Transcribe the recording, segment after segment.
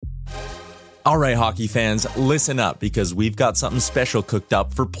All right, hockey fans, listen up because we've got something special cooked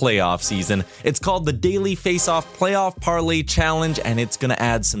up for playoff season. It's called the Daily Face-Off Playoff Parlay Challenge, and it's going to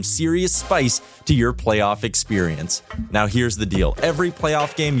add some serious spice to your playoff experience. Now, here's the deal. Every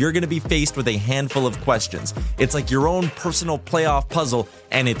playoff game, you're going to be faced with a handful of questions. It's like your own personal playoff puzzle,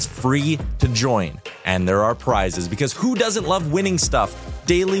 and it's free to join. And there are prizes, because who doesn't love winning stuff?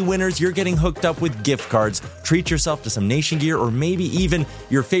 Daily winners, you're getting hooked up with gift cards. Treat yourself to some Nation gear or maybe even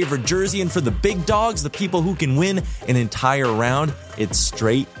your favorite jersey. And for the big dogs, the people who can win an entire round, it's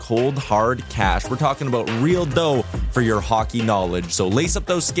straight, cold, hard cash. We're talking about real dough for your hockey knowledge. So lace up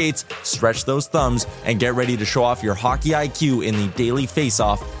those skates, stretch those thumbs, and get ready to show off your hockey IQ in the Daily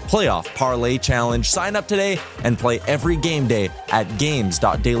Face-Off Playoff Parlay Challenge. Sign up today and play every game day at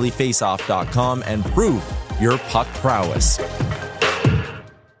games.dailyfaceoff.com and prove your puck prowess.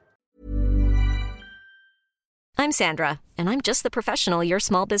 I'm Sandra, and I'm just the professional your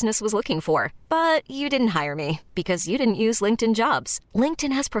small business was looking for. But you didn't hire me because you didn't use LinkedIn Jobs.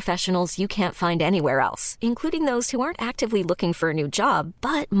 LinkedIn has professionals you can't find anywhere else, including those who aren't actively looking for a new job,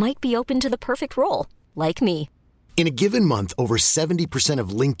 but might be open to the perfect role, like me. In a given month, over 70% of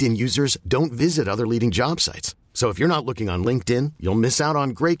LinkedIn users don't visit other leading job sites. So if you're not looking on LinkedIn, you'll miss out on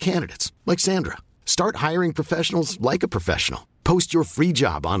great candidates like Sandra. Start hiring professionals like a professional. Post your free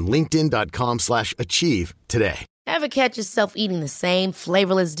job on linkedin.com/achieve today. Ever catch yourself eating the same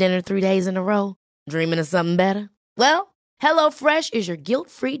flavorless dinner 3 days in a row? Dreaming of something better? Well, HelloFresh is your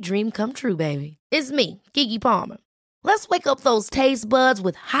guilt-free dream come true, baby. It's me, Keke Palmer. Let's wake up those taste buds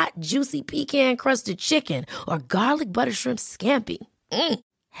with hot, juicy pecan-crusted chicken or garlic butter shrimp scampi.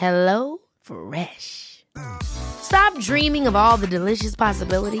 Hello Fresh. Stop dreaming of all the delicious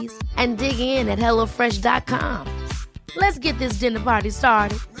possibilities and dig in at HelloFresh.com. Let's get this dinner party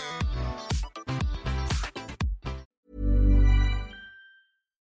started.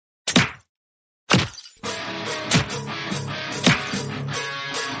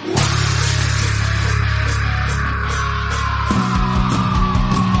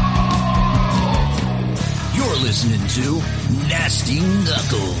 You're listening to Nasty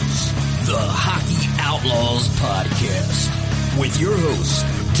Knuckles, the Hockey Outlaws podcast, with your hosts,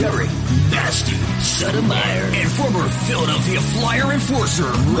 Derek Nasty Sotomayor and former Philadelphia Flyer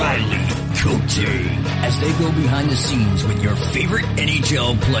enforcer Riley Cote, as they go behind the scenes with your favorite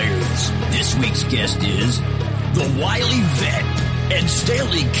NHL players. This week's guest is the wily vet and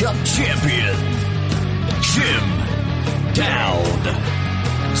Stanley Cup champion, Jim Dowd.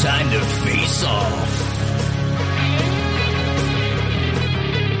 Time to face off.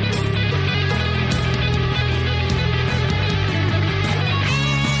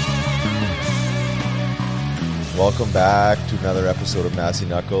 Welcome back to another episode of Nasty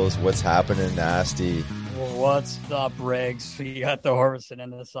Knuckles. What's happening, Nasty? What's up, Riggs? You got the Horvison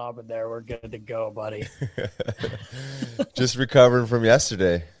and the Sobbin there. We're good to go, buddy. Just recovering from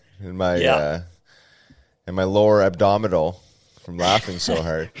yesterday in my lower abdominal from laughing so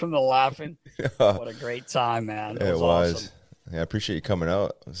hard. From the laughing. What a great time, man. It was awesome. Yeah, I appreciate you coming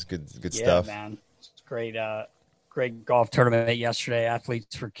out. It was good Yeah, stuff. man. It's great golf tournament yesterday,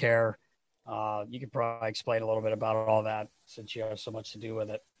 Athletes for Care. You could probably explain a little bit about all that since you have so much to do with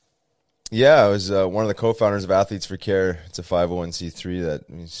it. Yeah, I was one of the co-founders of Athletes for Care. It's a 501c3 that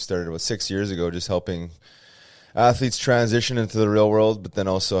we started about 6 years ago, just helping athletes transition into the real world, but then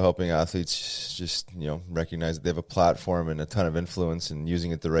also helping athletes just, recognize that they have a platform and a ton of influence and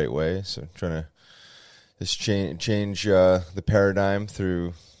using it the right way. So trying to just change the paradigm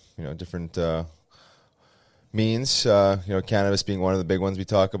through, different means, cannabis being one of the big ones we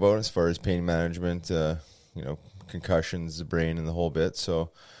talk about as far as pain management, concussions, the brain, and the whole bit. So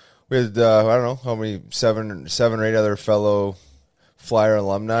we had, I don't know how many, seven or eight other fellow Flyer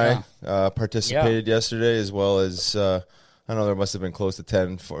alumni participated yesterday, as well as, I don't know, there must have been close to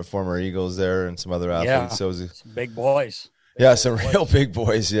 10 former Eagles there and some other athletes. Yeah, so it was some big boys. Some real big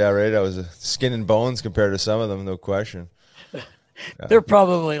boys. Yeah, right. I was skin and bones compared to some of them, no question. They're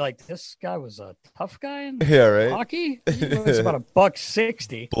probably like, this guy was a tough guy in hockey. It's about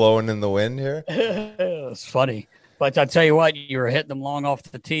 $160 blowing in the wind here. It's funny, but I tell you what, you were hitting them long off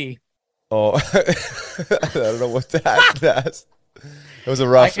the tee. Oh, I don't know what that's. It was a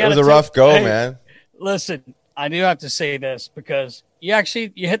rough go, man. Listen, I do have to say this because you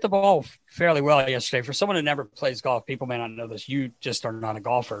hit the ball fairly well yesterday. For someone who never plays golf, people may not know this. You just are not a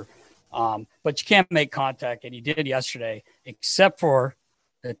golfer. But you can't make contact, and you did yesterday, except for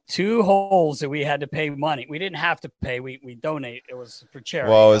the 2 holes that we had to pay money. We didn't have to pay. We donate. It was for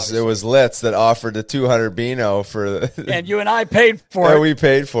charity. Well, it was Litz that offered the 200 Beano for and you and I paid for it. We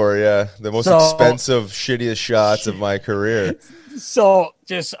paid for it, yeah. The most expensive, shittiest shots of my career. So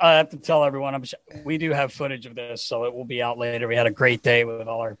I have to tell everyone, we do have footage of this, so it will be out later. We had a great day with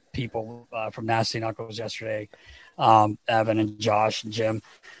all our people from Nasty Knuckles yesterday, Evan and Josh and Jim.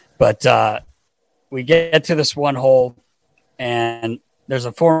 But we get to this 1 hole, and there's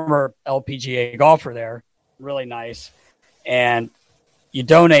a former LPGA golfer there, really nice. And you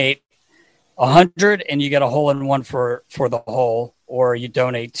donate 100 and you get a hole-in-one for the hole, or you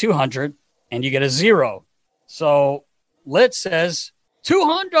donate 200 and you get a 0. So Lit says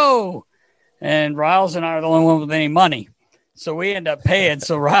 200, and Riles and I are the only one with any money. So we end up paying.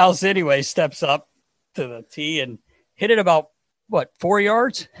 So Riles anyway steps up to the tee and hit it about, 4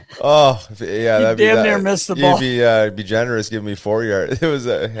 yards? Oh, yeah. That'd damn near missed the ball. You'd be generous, give me 4 yards. It was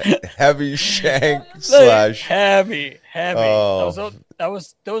a heavy shank slash. Heavy. Oh.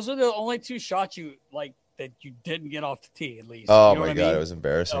 Those are the only 2 shots you like that you didn't get off the tee, at least. Oh, you know my God. It was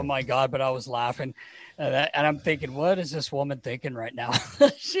embarrassing. Oh, my God. But I was laughing. And I'm thinking, what is this woman thinking right now?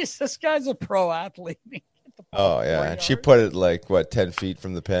 This guy's a pro athlete. Oh, yeah. And she put it 10 feet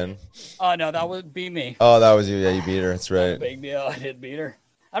from the pin. Oh, no, that would be me. Oh, that was you. Yeah, you beat her. That's right. Big deal. I did beat her.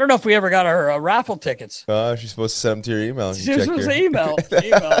 I don't know if we ever got her raffle tickets. Oh, she's supposed to send them to your email. She was supposed to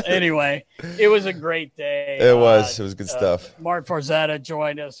email. Anyway, it was a great day. It was good stuff. Mark Farzetta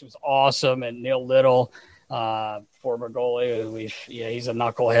joined us. It was awesome. And Neil Little, former goalie. He's a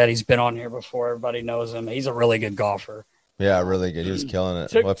knucklehead. He's been on here before. Everybody knows him. He's a really good golfer. Yeah, really good. He was killing it.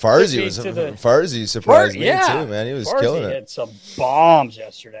 Farzy surprised me too, man. He was killing it. He hit some bombs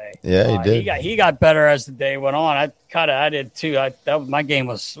yesterday. Yeah, he did. He got better as the day went on. I did too. My game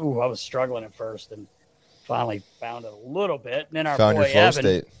was. I was struggling at first, and finally found it a little bit. And then our found boy your flow Evan.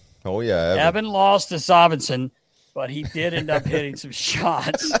 State. Oh yeah, Evan lost to Sovinson, but he did end up hitting some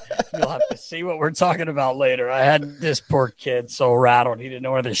shots. You'll have to see what we're talking about later. I had this poor kid so rattled he didn't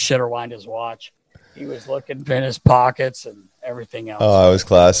know where to shit or wind his watch. He was looking in his pockets and everything else. Oh, it was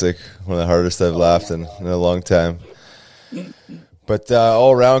classic. One of the hardest I've laughed in a long time. But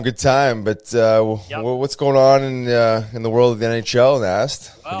all around good time. But what's going on in the world of the NHL,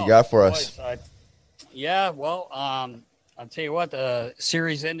 Nast? What do you got for us? I'll tell you what. The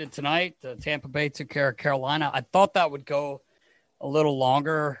series ended tonight. Tampa Bay took care of Carolina. I thought that would go a little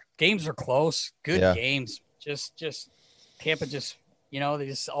longer. Games are close. Good games. Just Tampa just, they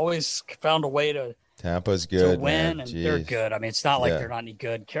just always found a way to Tampa's good, to win, man. And they're good. I mean, it's not like they're not any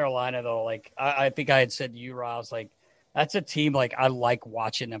good. Carolina, though, I think I had said to you, Ross, that's a team I like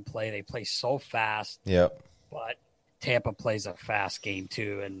watching them play. They play so fast. Yep. But Tampa plays a fast game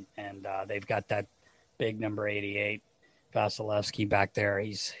too, and they've got that big number 88, Vasilevsky back there.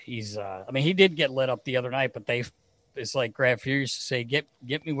 He's he did get lit up the other night, but it's like Grant Fuhr used to say, get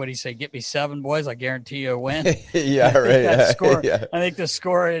me what he say, get me 7 boys, I guarantee you a win. Yeah, right. Score. Yeah. I think the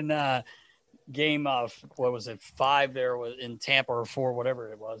score in game of 5 there was in Tampa, or 4,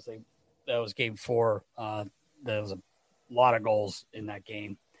 whatever it was. That was game 4. There was a lot of goals in that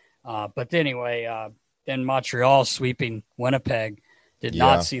game. But anyway, then Montreal sweeping Winnipeg. Did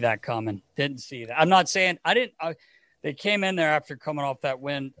not see that coming. Didn't see that. I'm not saying I didn't. They came in there after coming off that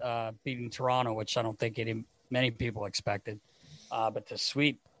win, beating Toronto, which I don't think many people expected. But to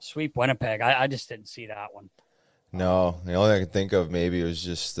sweep Winnipeg, I just didn't see that one. No, the only thing I could think of maybe was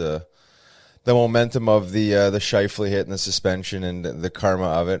just the momentum of the Scheifele hit and the suspension and the karma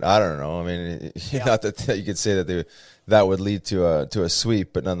of it. I don't know. I mean, not that you could say that would lead to a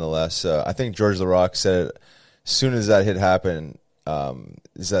sweep, but nonetheless, I think George Laraque said it, as soon as that hit happened,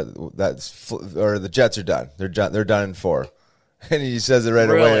 is the Jets are done. They're done in 4, and he says it right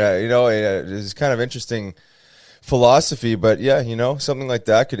away. It's kind of interesting philosophy, but something like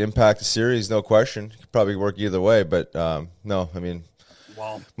that could impact the series, no question. Could probably work either way, but no, I mean.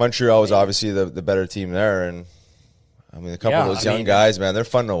 Well, Montreal was obviously the better team there, and I mean a couple of those young guys, man, they're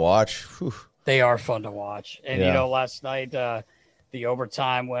fun to watch. Whew. They are fun to watch, and last night the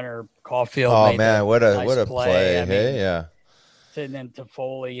overtime winner Caulfield. Oh made man, what a play! And then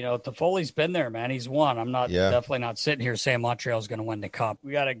Toffoli, Toffoli's been there, man. He's won. I'm definitely not sitting here saying Montreal's going to win the cup.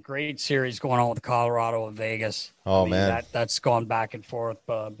 We got a great series going on with Colorado and Vegas. Oh man, that's gone back and forth.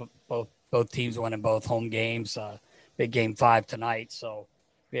 Both teams winning both home games. Big game 5 tonight, so it'll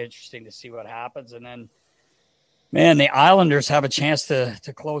be interesting to see what happens. And then, man, the Islanders have a chance to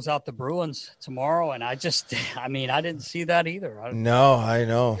close out the Bruins tomorrow, and I didn't see that either. No, I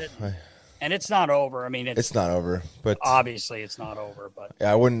know. And it's not over. I mean, it's not over, but obviously it's not over. But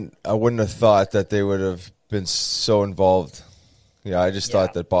I wouldn't have thought that they would have been so involved Yeah, I just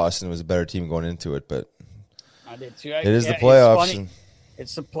thought that Boston was a better team going into it, but I did too. It is the playoffs.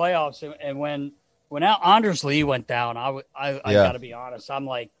 It's the playoffs, and when Anders Lee went down, I got to be honest. I'm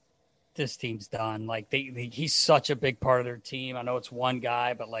like, this team's done. Like he's such a big part of their team. I know it's one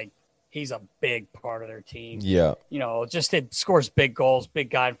guy, but like he's a big part of their team. Yeah, just it scores big goals,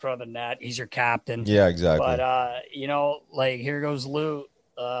 big guy in front of the net. He's your captain. Yeah, exactly. But like here goes Lou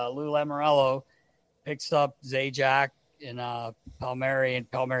Lamoriello picks up Zajac and Palmieri,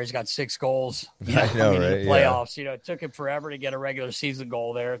 and Palmieri's got 6 goals. I know, right? In the playoffs. Yeah. It took him forever to get a regular season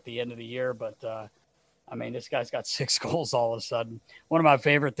goal there at the end of the year, but this guy's got 6 goals all of a sudden. One of my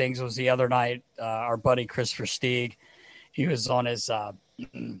favorite things was the other night, our buddy Christopher Stieg, he was on his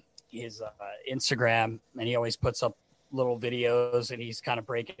Instagram, and he always puts up little videos, and he's kind of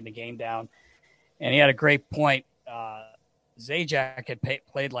breaking the game down. And he had a great point. Zajac had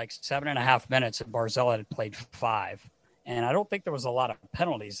played like 7.5 minutes, and Barzell had played 5. And I don't think there was a lot of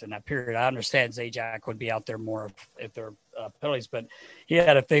penalties in that period. I understand Zajac would be out there more if there were penalties, but he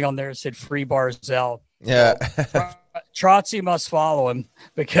had a thing on there that said free Barzell. Yeah. Trotzy must follow him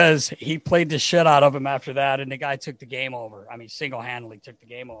because he played the shit out of him after that, and the guy took the game over. I mean, single-handedly took the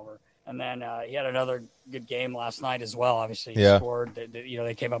game over. And then he had another good game last night as well. Obviously, he scored.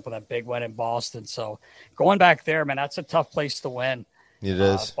 They came up with that big win in Boston. So going back there, man, that's a tough place to win. It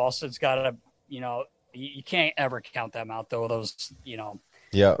is. Boston's got to, you can't ever count them out, though. Those, Yeah.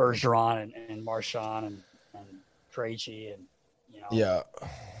 Bergeron and Marchand and Krejci and,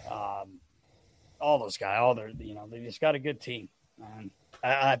 all those guys, they just got a good team. And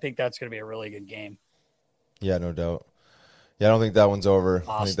I think that's going to be a really good game. Yeah, no doubt. Yeah, I don't think that one's over.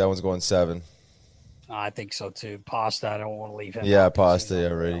 Pasta. I think that one's going 7. I think so too. Pasta, I don't want to leave him. Yeah, Pasta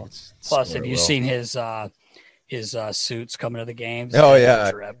already. Plus, have you seen his suits coming to the games? Oh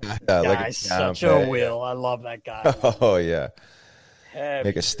yeah, guy's such a wheel. I love that guy. Oh yeah, Heavy.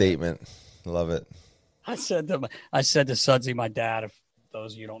 Make a statement. Love it. I said to Sudsy, my dad, if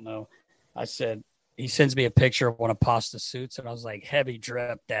those of you don't know, I said, he sends me a picture of one of Pasta's suits, and I was like, heavy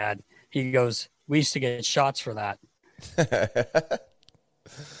drip, Dad. He goes, we used to get shots for that.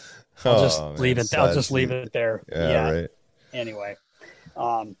 I'll just leave it there. Yeah. Right. Anyway,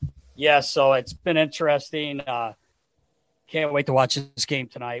 so it's been interesting. Can't wait to watch this game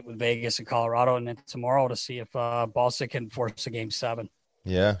tonight with Vegas and Colorado, and then tomorrow to see if Boston can force a Game 7.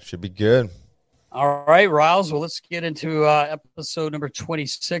 Yeah, should be good. All right, Riles. Well, let's get into episode number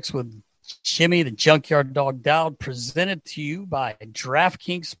 26 with Jimmy the Junkyard Dog Dowd, presented to you by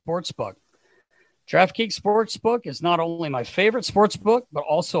DraftKings Sportsbook. DraftKings Sportsbook is not only my favorite sportsbook, but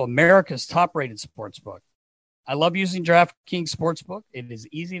also America's top-rated sportsbook. I love using DraftKings Sportsbook. It is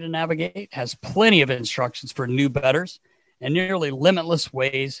easy to navigate, has plenty of instructions for new bettors, and nearly limitless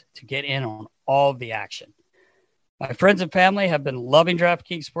ways to get in on all of the action. My friends and family have been loving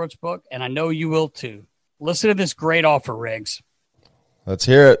DraftKings Sportsbook, and I know you will too. Listen to this great offer, Riggs. Let's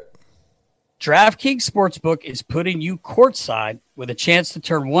hear it. DraftKings Sportsbook is putting you courtside with a chance to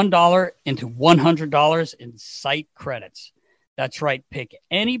turn $1 into $100 in site credits. That's right. Pick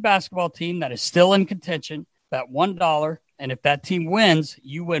any basketball team that is still in contention, bet $1, and if that team wins,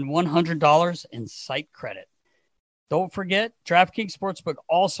 you win $100 in site credit. Don't forget, DraftKings Sportsbook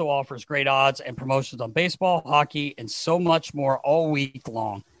also offers great odds and promotions on baseball, hockey, and so much more all week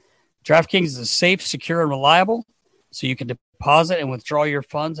long. DraftKings is safe, secure, and reliable, so you can deposit and withdraw your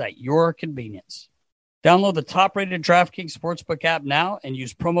funds at your convenience. Download the top-rated DraftKings Sportsbook app now and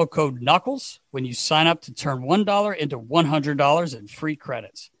use promo code KNUCKLES when you sign up to turn $1 into $100 in free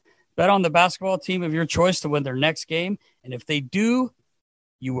credits. Bet on the basketball team of your choice to win their next game, and if they do,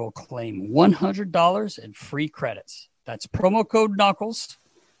 you will claim $100 in free credits. That's promo code KNUCKLES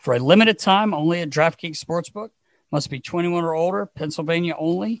for a limited time only at DraftKings Sportsbook. Must be 21 or older, Pennsylvania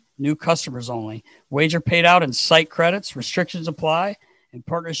only, new customers only. Wager paid out in site credits. Restrictions apply. In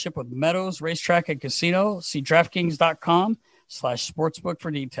partnership with Meadows Racetrack and Casino, see DraftKings.com/sportsbook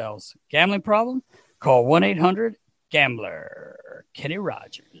for details. Gambling problem? Call 1-800-GAMBLER. Kenny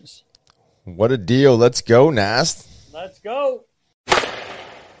Rogers. What a deal. Let's go, Nast. Let's go.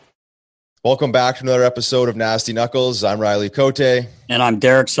 Welcome back to another episode of Nasty Knuckles. I'm Riley Cote. And I'm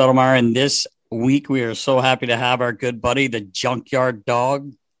Derek Settlemeyer, and this week we are so happy to have our good buddy, the Junkyard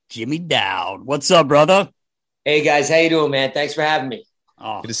Dog, Jimmy Dowd. What's up, brother? Hey guys, how you doing, man? Thanks for having me.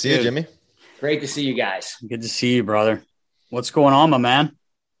 Good to see you, Jimmy. Great to see you guys. Good to see you, brother. What's going on, my man?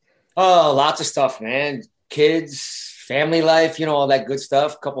 Oh, lots of stuff, man. Kids, family life, all that good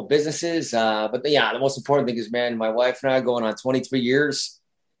stuff. A couple businesses, but the most important thing is, man, my wife and I are going on 23 years,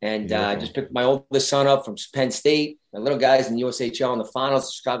 and just picked my oldest son up from Penn State. My little guy's in the USHL in the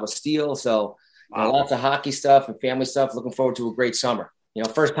finals, Chicago Steel. So, Wow. Lots of hockey stuff and family stuff. Looking forward to a great summer.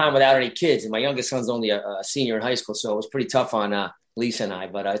 First time without any kids, and my youngest son's only a senior in high school, so it was pretty tough on Lisa and I.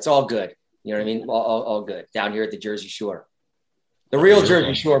 But it's all good. You know what I mean? All good down here at the Jersey Shore. The real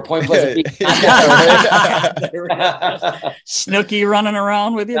Jersey Shore, Point Pleasant Beach. Snooki running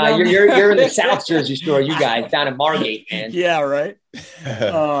around with you? You're in the South Jersey Shore, you guys, down in Margate, man. Yeah, right.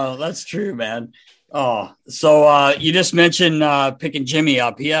 Oh, that's true, man. Oh, so you just mentioned picking Jimmy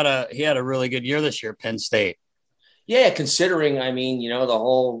up. He had a really good year this year, Penn State. Yeah, considering, the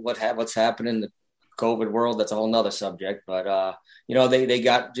whole what's happening in the COVID world, that's a whole nother subject. But they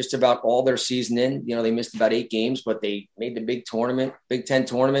got just about all their season in. They missed about 8 games, but they made the Big Ten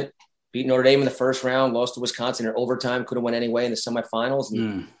tournament, beat Notre Dame in the first round, lost to Wisconsin in overtime, could have went anyway in the semifinals,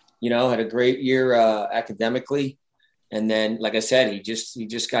 and had a great year academically. And then, like I said, he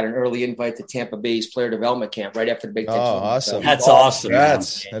just got an early invite to Tampa Bay's player development camp right after the Big Ten tournament. Awesome! So that's awesome.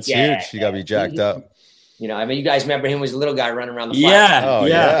 That's huge. You got to be jacked up. You guys remember him was a little guy running around the flat.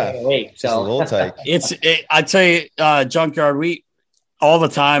 Yeah. Wait, so a little tight. I tell you, Junkyard, we all the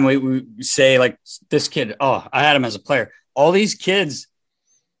time we say like this kid. Oh, I had him as a player. All these kids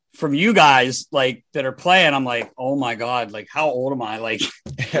from you guys like that are playing. I'm like, oh my god, like how old am I? Like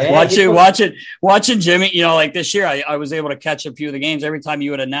watching Jimmy. Like this year, I was able to catch a few of the games. Every time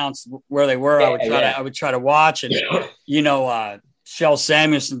you would announce where they were, I would try to watch. And Shel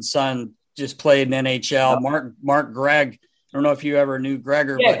Samuelson's son just played in NHL. Mark Gregg. I don't know if you ever knew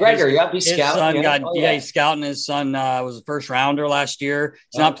Gregor. Yeah, Gregor. He's scouting. He's scouting. His son was a first rounder last year.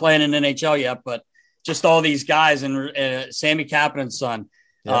 He's not playing in NHL yet, but just all these guys and Sammy Kappanen's son.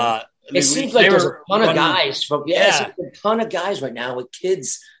 Yeah. It seems like there's a ton of guys. A ton of guys right now with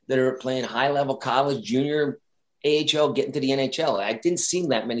kids that are playing high level college, junior, AHL, getting to the NHL. I didn't see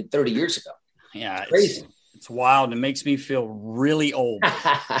that many 30 years ago. Yeah, crazy. It's wild. It makes me feel really old.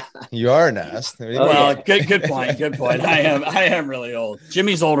 You are, Nast. Well, good point. Good point. I am really old.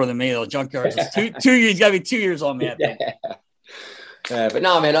 Jimmy's older than me though. Junkyard's two years. He's got to be 2 years on me. I think. But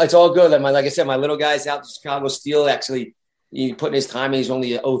no, man, it's all good. Like I said, my little guy's out to Chicago Steel. Actually, he put in his time. He's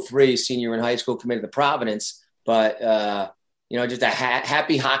only a 03 senior in high school, committed to Providence. But just a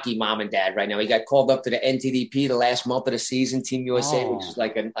happy hockey mom and dad right now. He got called up to the NTDP the last month of the season, Team USA, which is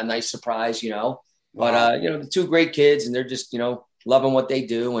like a nice surprise, But, the 2 great kids, and they're just, loving what they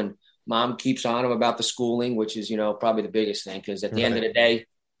do. And mom keeps on them about the schooling, which is, probably the biggest thing. Because at the end of the day,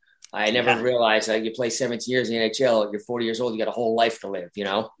 I never realized that you play 17 years in the NHL. You're 40 years old. You got a whole life to live,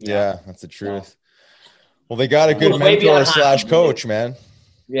 Yeah, that's the truth. Well, they got a good mentor / coach, man.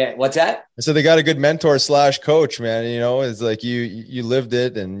 Yeah. What's that? So they got a good mentor / coach, man. It's like you lived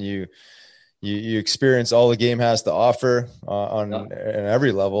it and you experience all the game has to offer on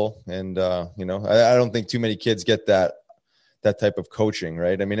every level. And, I don't think too many kids get that type of coaching,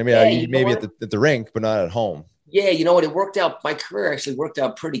 right? Maybe at the rink, but not at home. Yeah. You know what? It worked out. My career actually worked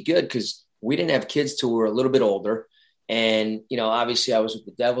out pretty good because we didn't have kids till we were a little bit older. And, obviously I was with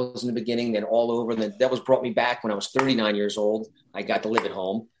the Devils in the beginning, then all over. And the Devils brought me back when I was 39 years old. I got to live at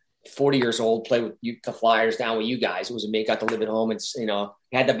home. 40 years old, play with the Flyers down with you guys. It was amazing. Got to live at home and,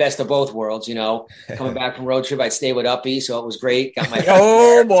 had the best of both worlds, coming back from road trip, I'd stay with Uppy. So it was great. Got my,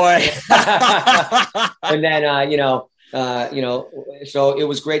 oh boy. And then, so it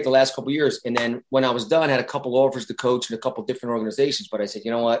was great the last couple of years. And then when I was done, I had a couple offers to coach in a couple different organizations, but I said,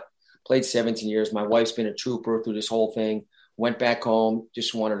 you know what? Played 17 years. My wife's been a trooper through this whole thing. Went back home,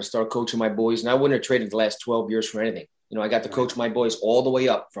 just wanted to start coaching my boys. And I wouldn't have traded the last 12 years for anything. I got to coach my boys all the way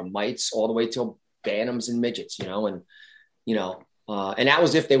up from mites all the way till bantams and midgets, and that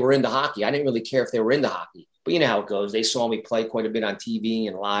was if they were into hockey. I didn't really care if they were into hockey, but you know how it goes. They saw me play quite a bit on TV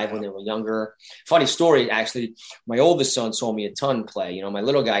and live when they were younger. Funny story, actually, my oldest son saw me a ton play. My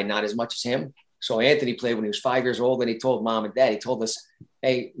little guy, not as much as him. So Anthony played when he was 5 years old, and he told mom and dad, he told us,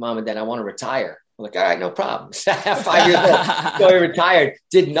 hey, mom and dad, I want to retire. We're like, all right, no problem. 5 years old. So he retired,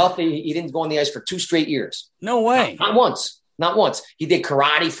 did nothing. He didn't go on the ice for 2 straight years. No way. Not once. He did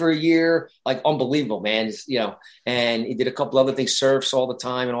karate for a year, like unbelievable, man. And he did a couple other things, surfs all the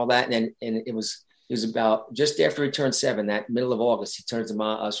time and all that. And it was about just after he turned 7, that middle of August, he turns to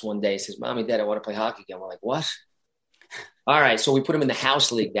us one day and says, Mommy, Dad, I want to play hockey again. We're like, what? All right. So we put him in the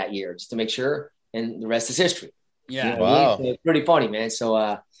house league that year just to make sure. And the rest is history. Yeah. Wow. It's pretty funny, man. So,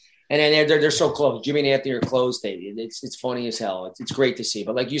 and then they're so close. Jimmy and Anthony are close. It's funny as hell. It's great to see.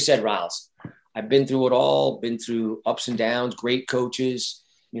 But like you said, Riles, I've been through it all. Been through ups and downs. Great coaches.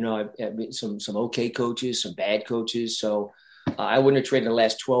 I've been some okay coaches, some bad coaches. So I wouldn't have traded the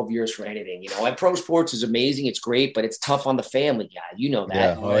last 12 years for anything. And pro sports is amazing. It's great, but it's tough on the family guy. You know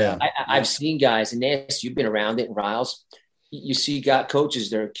that. Yeah. Oh, yeah. I've seen guys, and Nast, you've been around it, and Riles. you see got coaches,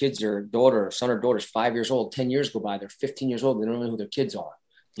 their kids, their son or daughter's 5 years old, 10 years go by, they're 15 years old. They don't know who their kids are,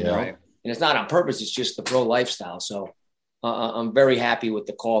 you know? Right. And it's not on purpose. It's just the pro lifestyle. So I'm very happy with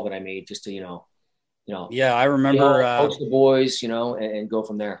the call that I made just to, yeah, I remember coach the boys, and go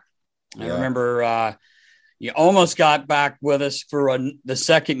from there. I remember you almost got back with us for the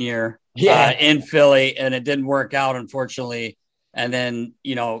second year in Philly, and it didn't work out, unfortunately. And then,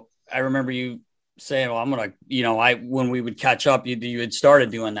 I remember you saying, well, I'm going to, when we would catch up, you had started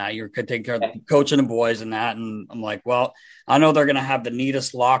doing that. You were taking care of coaching the boys and that. And I'm like, well, I know they're going to have the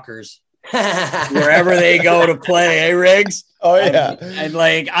neatest lockers wherever they go to play, Riggs? Oh, yeah. And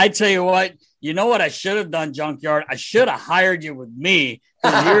like, I tell you what, you know what I should have done, Junkyard? I should have hired you with me.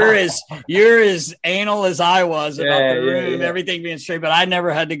 You're as anal as I was about the room, everything being straight, but I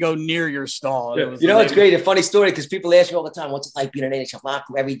never had to go near your stall. It's great. A funny story, because people ask me all the time, what's it like being an NHL locker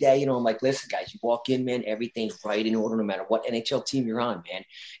room every day? I'm like, listen, guys, you walk in, man, everything's right in order no matter what NHL team you're on, man.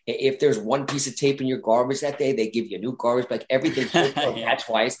 If there's one piece of tape in your garbage that day, they give you a new garbage bag. Everything. That's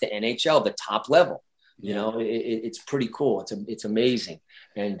why it's the NHL, the top level. It's pretty cool. It's amazing.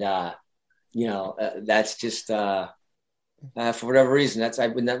 And, that's just for whatever reason,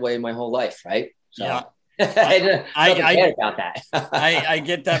 I've been that way my whole life, right? So, yeah, I get about that. I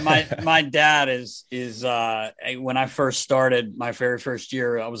get that. My dad is when I first started my very first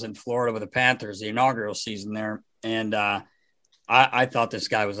year, I was in Florida with the Panthers, the inaugural season there, and I thought this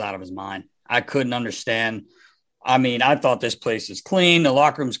guy was out of his mind. I couldn't understand. I mean, I thought this place is clean, the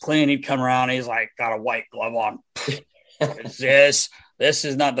locker room's clean. He'd come around, he's like, got a white glove on. This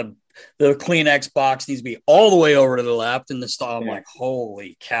is not the Kleenex box needs to be all the way over to the left in the stall. I'm like,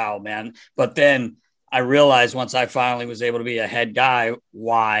 holy cow, man. But then I realized once I finally was able to be a head guy,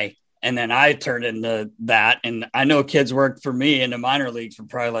 why. And then I turned into that. And I know kids worked for me in the minor leagues were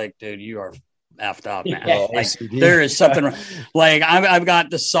probably like, dude, you are effed up, man. Like, there is something wrong. Like I've got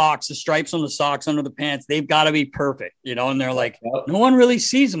the socks, the stripes on the socks under the pants. They've got to be perfect, and they're like, no one really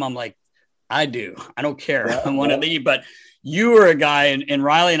sees them. I'm like, I do. I don't care. I'm one of these, but you were a guy, and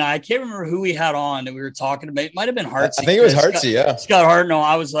Riley and I can't remember who we had on that we were talking about. It might have been Hartsey. I think it was Hartsey, Scott Hartnell.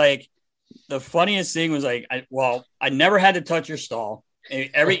 I was like, the funniest thing was like, I never had to touch your stall.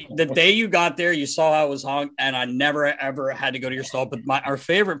 The day you got there, you saw how it was hung, and I never, ever had to go to your stall. But our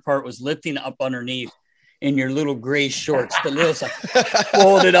favorite part was lifting up underneath in your little gray shorts, the little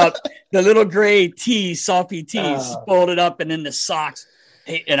folded up, the little gray tees, softy tees, folded up, and then the socks.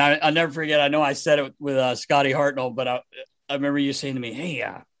 Hey, and I'll never forget. I know I said it with Scotty Hartnell, but I remember you saying to me, "Hey,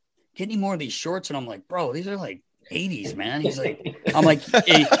 get any more of these shorts?" And I'm like, "Bro, these are like 80s, man." He's like, I'm like,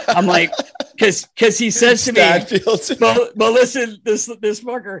 because he says to me, but listen, this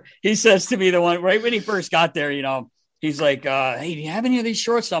fucker, he says to me the one right when he first got there, he's like, "Hey, do you have any of these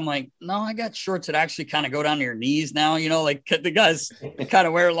shorts?" I'm like, "No, I got shorts that actually kind of go down to your knees now, like the guys kind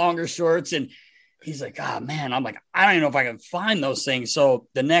of wear longer shorts." And he's like, "Ah, man." I'm like, "I don't even know if I can find those things." So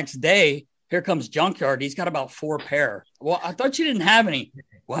the next day, here comes Junkyard. He's got about 4 pair. Well, I thought you didn't have any.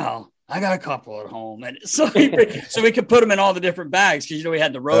 Well, I got a couple at home. And so we could put them in all the different bags. Cause we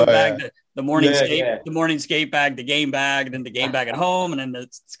had the road bag, the morning the morning skate bag, the game bag, and then the game bag at home, and then the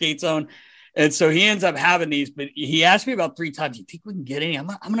skate zone. And so he ends up having these, but he asked me about 3 times, "You think we can get any?" I'm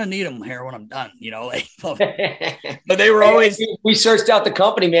going to need them here when I'm done, but they were always, we searched out the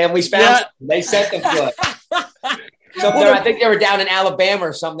company, man. We found them. They sent them to us. I think they were down in Alabama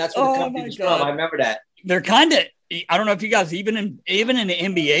or something. That's where the company was from. I remember that. They're kind of, I don't know if you guys, even in the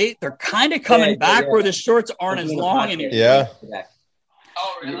NBA, they're kind of coming back where the shorts aren't as long anymore. Yeah.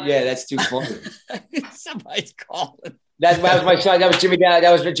 Oh, really? Yeah, that's too funny. Somebody's calling. That was my son. That was Jimmy Dowd.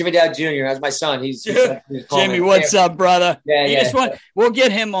 That was Jimmy Dowd Jr. That was my son. He's Jimmy. What's up, brother? We'll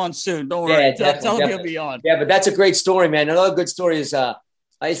get him on soon. Don't worry. Tell him he'll be on. Yeah, but that's a great story, man. Another good story is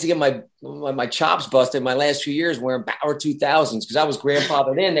I used to get my chops busted my last few years wearing Bauer 2000s because I was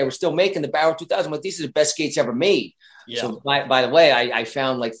grandfathered in. They were still making the Bauer 2000. But these are the best skates ever made. Yeah. So by the way, I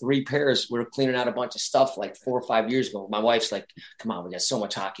found like 3 pairs. We were cleaning out a bunch of stuff like 4 or 5 years ago. My wife's like, "Come on, we got so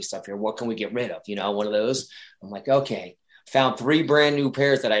much hockey stuff here. What can we get rid of?" One of those. I'm like, okay. Found 3 brand new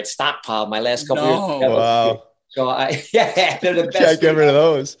pairs that I had stockpiled my last couple years. Wow. So they're the best. Can't get rid of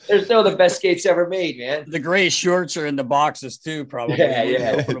those. They're still the best skates ever made, man. The gray shorts are in the boxes too, probably.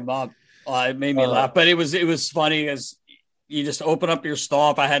 Yeah. Open them up. It made me laugh, but it was funny as you just open up your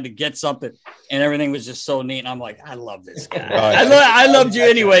stall. If I had to get something, and everything was just so neat, and I'm like, I love this guy. I loved you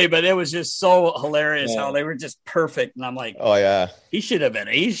anyway, but it was just so hilarious how they were just perfect. And I'm like, oh yeah, he should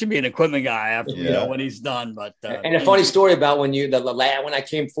be an equipment guy after when he's done. But and a funny story about when I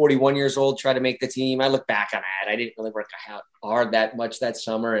came 41 years old, tried to make the team. I look back on that. I didn't really work out hard that much that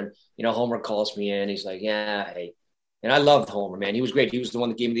summer, and Homer calls me in. He's like, "Yeah, hey, And I loved Homer, man. He was great. He was the one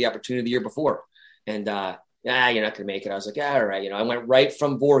that gave me the opportunity the year before. And, you're not going to make it. I was like, all right. I went right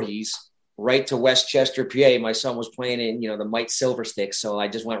from Voorhees right to Westchester, PA. My son was playing in, the Mike Silversticks. So I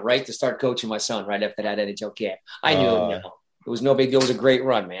just went right to start coaching my son right after that NHL camp. I knew, it was no big deal. It was a great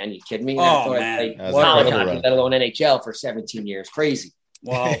run, man. You kidding me? Man. College hockey, let alone NHL for 17 years. Crazy.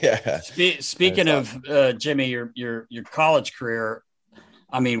 Well, speaking of Jimmy, your college career,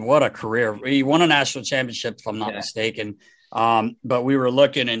 I mean, what a career. You won a national championship, if I'm not mistaken. But we were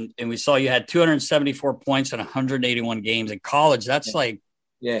looking and we saw you had 274 points in 181 games in college. That's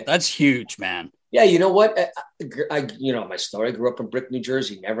that's huge, man. Yeah. You know what? I my story, I grew up in Brick, New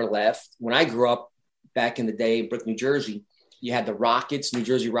Jersey, never left. When I grew up back in the day in Brick, New Jersey, you had the Rockets, New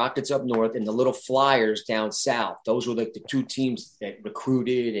Jersey Rockets up north, and the Little Flyers down south. Those were like the two teams that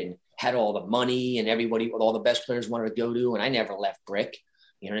recruited and had all the money, and everybody, all the best players wanted to go to. And I never left Brick.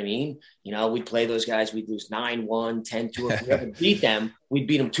 You know what I mean? We'd play those guys. We'd lose 9-1, 10-2. If we ever beat them, we'd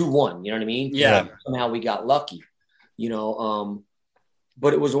beat them 2-1. You know what I mean? Yeah. Somehow we got lucky,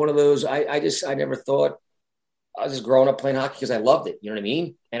 but it was one of those, I never thought. I was just growing up playing hockey because I loved it. You know what I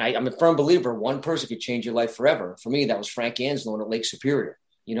mean? And I'm a firm believer one person could change your life forever. For me, that was Frank Anzalone at Lake Superior,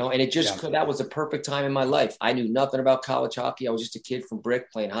 and it just that was the perfect time in my life. I knew nothing about college hockey. I was just a kid from Brick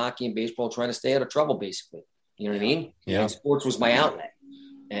playing hockey and baseball, trying to stay out of trouble, basically. You know what I mean? Yeah. And sports was my outlet.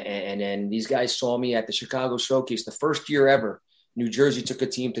 And then these guys saw me at the Chicago Showcase. The first year ever, New Jersey took a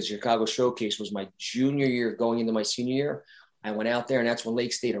team to the Chicago Showcase. Was my junior year going into my senior year. I went out there, and that's when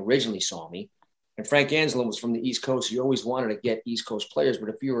Lake State originally saw me. And Frank Anzalone was from the East Coast. So you always wanted to get East Coast players. But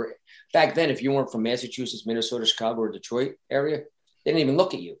if you weren't from Massachusetts, Minnesota, Chicago, or Detroit area, they didn't even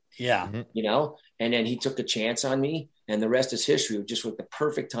look at you. Yeah. And then he took a chance on me, and the rest is history, just with the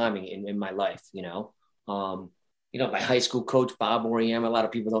perfect timing in my life, my high school coach, Bob Oriam, a lot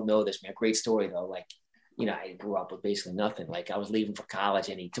of people don't know this, man. Great story, though. I grew up with basically nothing. I was leaving for college,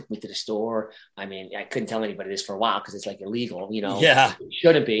 and he took me to the store. I mean, I couldn't tell anybody this for a while because it's illegal, Yeah. It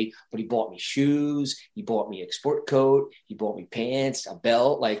shouldn't be, but he bought me shoes. He bought me a sport coat. He bought me pants, a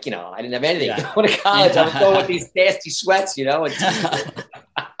belt. I didn't have anything. Yeah. Going to college, I was going with these nasty sweats,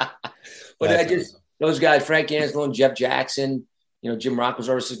 But those guys, Frank Anzalone, Jeff Jackson, Jim Rock was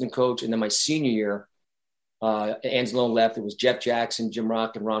our assistant coach. And then my senior year, Anzalone left. It was Jeff Jackson, Jim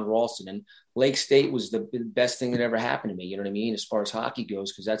Rock, and Ron Ralston. And Lake State was the best thing that ever happened to me. You know what I mean? As far as hockey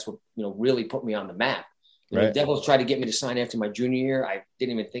goes, because that's what, really put me on the map. The Devils tried to get me to sign after my junior year. I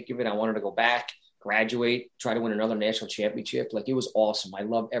didn't even think of it. I wanted to go back, graduate, try to win another national championship. It was awesome. I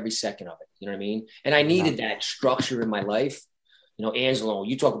loved every second of it. You know what I mean? And I needed that structure in my life. Anzalone,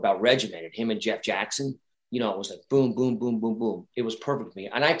 you talk about regimented, him and Jeff Jackson, it was boom, boom, boom, boom, boom. It was perfect for me.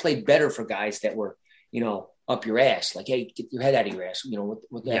 And I played better for guys that were, up your ass, hey, get your head out of your ass.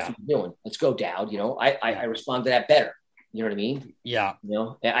 What the F are you doing? Let's go, Dowd. I respond to that better. You know what I mean? Yeah.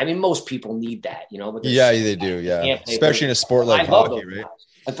 I mean, most people need that, but they do. Yeah. Especially in a sport like hockey, right?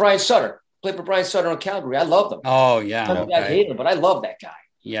 Like Brian Sutter. Played for Brian Sutter on Calgary. I love them. Oh, yeah. Some guys hate him, but I love that guy.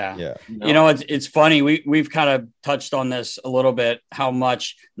 Yeah. Yeah. It's funny. We've kind of touched on this a little bit, how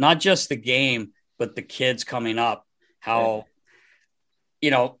much, not just the game, but the kids coming up, how,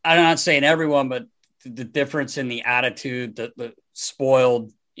 I'm not saying everyone, but the difference in the attitude, the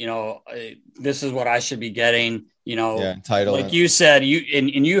spoiled, this is what I should be getting, entitled. Like you said,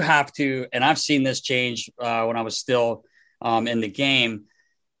 you have to, and I've seen this change when I was still in the game.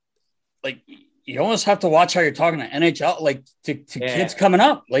 You almost have to watch how you're talking to NHL, to kids coming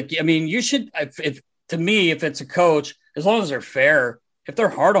up. You should, if to me, if it's a coach, as long as they're fair, if they're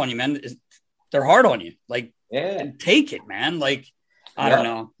hard on you, man, they're hard on you. Take it, man. I don't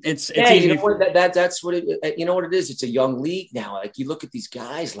know. It's easy. You know what, that's what it. You know what it is. It's a young league now. You look at these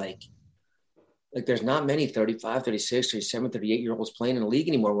guys. There's not many 35, 36, 37, 38-year-olds playing in the league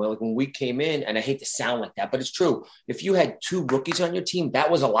anymore. Well, when we came in, and I hate to sound like that, but it's true. If you had 2 rookies on your team, that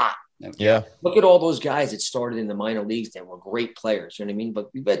was a lot. Yeah. Look at all those guys that started in the minor leagues that were great players. You know what I mean? But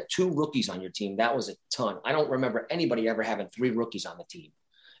you've had 2 rookies on your team. That was a ton. I don't remember anybody ever having 3 rookies on the team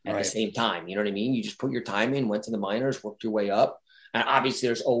at the same time. You know what I mean? You just put your time in, went to the minors, worked your way up. And obviously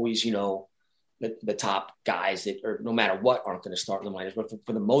there's always, the top guys that are, no matter what, aren't going to start in the minors. But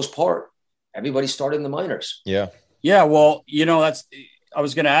for the most part, everybody started in the minors. Yeah. Yeah. Well, I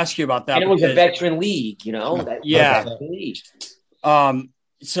was going to ask you about that. And it was a veteran league,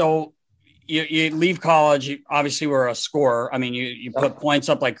 So you leave college, you obviously were a scorer. I mean, you put points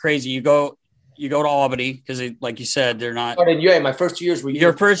up like crazy. You go to Albany because, like you said, they're not. My first 2 years were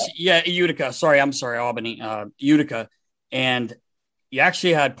Utica. Sorry, Albany, Utica, and you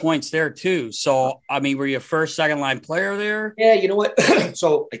actually had points there too. So, I mean, were you a first, second line player there? Yeah, you know what?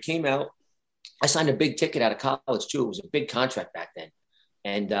 So I came out I signed a big ticket out of college too. It was a big contract back then.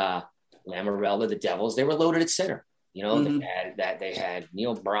 And Lamorella, the Devils, they were loaded at center. You know, they had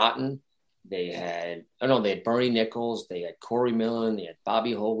Neil Broughton. They had Bernie Nichols. They had Corey Millen. They had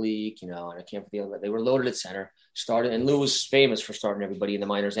Bobby Holik, you know, and I can't forget the other. They were loaded at center. And Lou was famous for starting everybody in the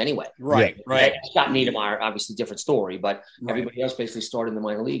minors anyway. Right. Scott Niedermayer, obviously different story, but everybody else basically started in the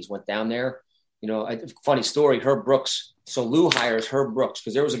minor leagues, went down there. You know, funny story, Herb Brooks. So Lou hires Herb Brooks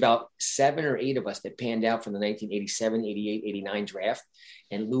because there was about 7 or 8 of us that panned out from the 1987, 88, 89 draft.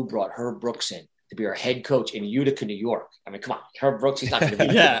 And Lou brought Herb Brooks in to be our head coach in Utica, New York. I mean, come on, Herb Brooks, he's not going to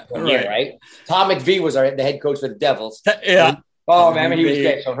be here, right? Tom McVie was the head coach for the Devils. Yeah. Oh, man, he was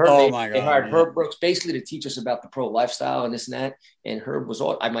great. So Herb, they hired Herb Brooks basically to teach us about the pro lifestyle and this and that. And Herb was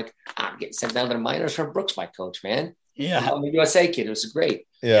all, I'm like, I'm getting sent down to the minors. Herb Brooks, my coach, man. Yeah. I'm a USA kid. It was great.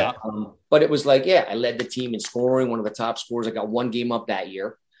 Yeah. But it was like, I led the team in scoring, one of the top scorers. I got 1 game up that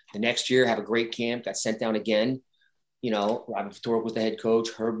year. The next year, have a great camp, got sent down again. You know, Robin Ftorek was the head coach.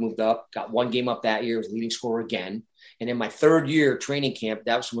 Herb moved up, got 1 game up that year, was leading scorer again. And in my 3rd year training camp,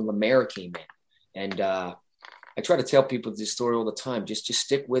 that was when Lemaire came in. And I try to tell people this story all the time. Just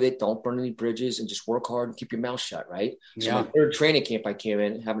stick with it. Don't burn any bridges and just work hard and keep your mouth shut, right? So my 3rd training camp, I came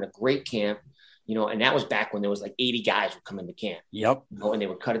in having a great camp, you know, and that was back when there was like 80 guys would come into camp. Yep. You know, and they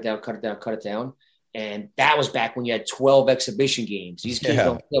would cut it down. And that was back when you had 12 exhibition games. These kids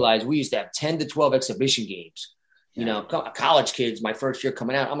don't realize we used to have 10 to 12 exhibition games. You know, college kids, my first year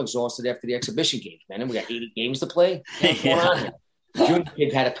coming out, I'm exhausted after the exhibition games, man. And we got 80 games to play. What's going on here? Junior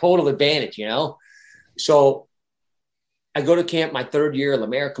kids had a total advantage, you know? So I go to camp my 3rd year.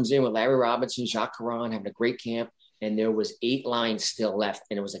 Lemaire comes in with Larry Robinson, Jacques Caron, having a great camp. And there was 8 lines still left.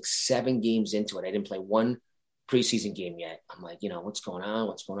 And it was like 7 games into it. I didn't play 1 preseason game yet. I'm like, you know, what's going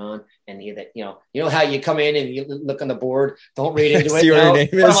on? And you know how you come in and you look on the board, don't read into it. See what your name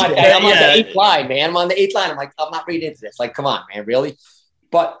is. I'm on the 8th line, man. I'm on the 8th line. I'm like, I'm not reading into this. Like, come on, man, really?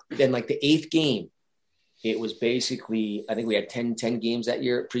 But then like the 8th game, it was basically, I think we had 10 games that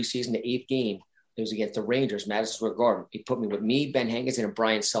year preseason. The 8th game, it was against the Rangers, Madison Square Garden. He put me with me, Ben Hankinson, and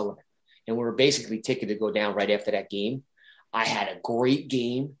Brian Sullivan. And we were basically ticketed to go down right after that game. I had a great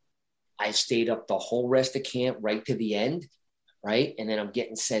game. I stayed up the whole rest of camp right to the end, right? And then I'm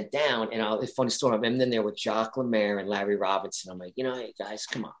getting sent down. And it's a funny story. I'm in there with Jacques Lemaire and Larry Robinson. I'm like, you know, hey, guys,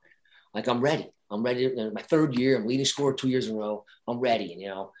 come on. Like, I'm ready. My 3rd year, I'm leading scorer 2 years in a row. I'm ready, and, you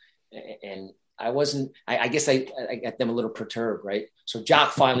know. And I wasn't – I guess I got them a little perturbed, right? So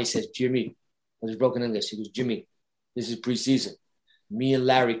Jacques finally says, Jimmy – I was broken English. He goes, Jimmy, this is preseason. Me and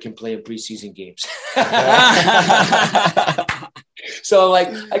Larry can play in preseason games. So like,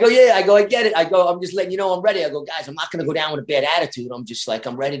 I go, I get it. I go, I'm just letting you know I'm ready. I go, guys, I'm not going to go down with a bad attitude. I'm just like,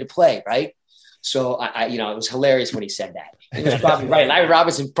 I'm ready to play, right? So I you know, it was hilarious when he said that. He was probably right. Larry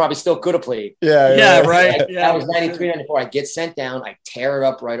Robinson probably still could have played. Yeah, right. That was 93, 94. I get sent down. I tear it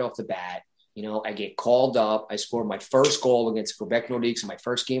up right off the bat. You know, I get called up. I scored my first goal against Quebec Nordiques in my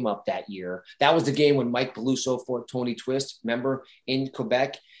first game up that year. That was the game when Mike Peluso fought Tony Twist, remember, in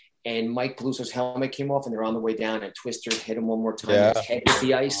Quebec. And Mike Peluso's helmet came off, and they're on the way down, and Twister hit him one more time. Yeah. His head hit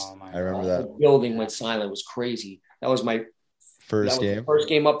the ice. I remember that. The building went silent. It was crazy. That was my first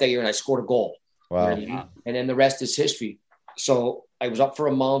game up that year, and I scored a goal. Wow. And then the rest is history. So I was up for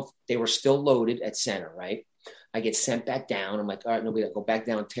a month. They were still loaded at center, right? I get sent back down. I'm like, all right, nobody, go back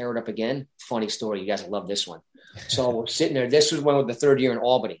down, tear it up again. Funny story. You guys will love this one. So we're sitting there. This was one of the 3rd year in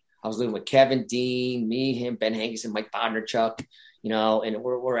Albany. I was living with Kevin Dean, me, him, Ben Hankinson, Mike Bodnerchuk, you know, and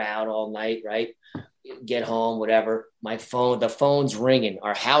we're out all night, right? Get home, whatever. The phone's ringing.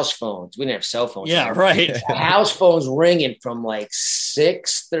 Our house phones. We didn't have cell phones. Yeah, right. The house phone's ringing from like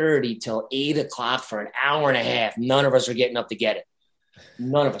 6:30 till 8 o'clock for an hour and a half. None of us are getting up to get it.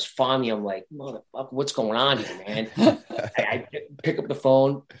 None of us. Finally, I'm like, motherfucker, what's going on here, man? I pick up the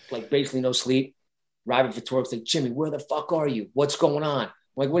phone, like basically no sleep. Robin Fatorek's like, Jimmy, where the fuck are you? What's going on? I'm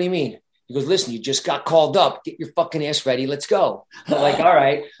like, what do you mean? He goes, listen, you just got called up. Get your fucking ass ready. Let's go. I'm like, all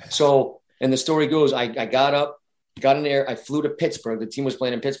right. So, and the story goes, I got up, got in there. I flew to Pittsburgh. The team was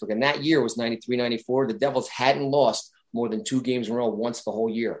playing in Pittsburgh. And that year was 93, 94. The Devils hadn't lost more than 2 games in a row once the whole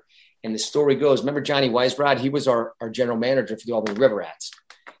year. And the story goes, remember Johnny Weisbrod? He was our general manager for the Albany River Rats.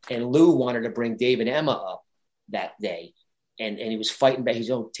 And Lou wanted to bring Dave and Emma up that day. And he was fighting back.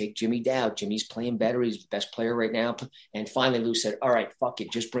 He's, take Jimmy Dowd. Jimmy's playing better. He's the best player right now. And finally, Lou said, all right, fuck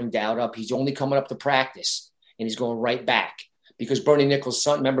it. Just bring Dowd up. He's only coming up to practice. And he's going right back. Because Bernie Nichols'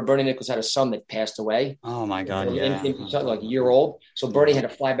 son, remember Bernie Nichols had a son that passed away? Oh, my God, yeah. Like a year old. So Bernie had to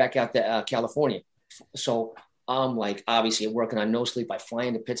fly back out to California. So I'm like, obviously, working on no sleep. I fly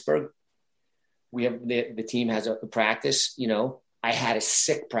into Pittsburgh. We have the team has a practice, you know, I had a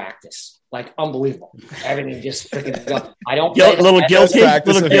sick practice, like unbelievable. Everything just freaking go. I don't play little guilty,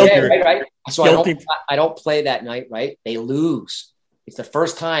 little guilty, right? So guilty. I don't play that night, right? They lose. It's the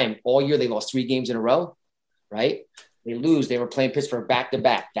first time all year they lost 3 games in a row, right? They lose. They were playing Pittsburgh back to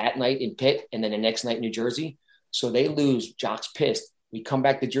back that night in Pitt, and then the next night in New Jersey. So they lose. Jock's pissed. We come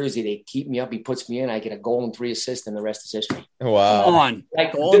back to Jersey. They keep me up. He puts me in. I get a goal and 3 assists, and the rest is history. Wow. Come on.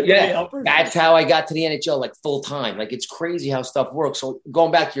 Like, that's how I got to the NHL, like full time. Like, it's crazy how stuff works. So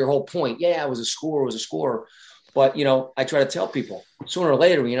going back to your whole point, I was a scorer. But, I try to tell people sooner or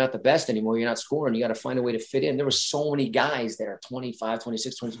later, when you're not the best anymore, you're not scoring. You got to find a way to fit in. There were so many guys that are 25,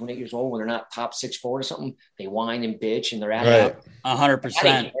 26, 28 years old when they're not top 6 forward or something. They whine and bitch and they're out.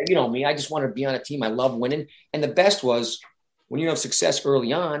 100%. You know me. I just want to be on a team. I love winning. And the best was when you have success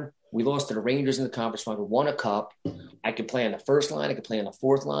early on. We lost to the Rangers in the conference final, won a cup. I could play on the first line. I could play on the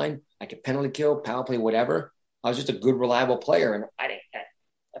fourth line. I could penalty kill, power play, whatever. I was just a good, reliable player. And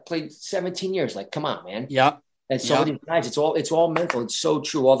I played 17 years. Like, come on, man. Yeah. And so many guys, it's all mental. It's so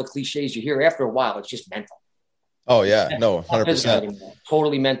true. All the cliches you hear after a while, it's just mental. Oh yeah. No, 100%.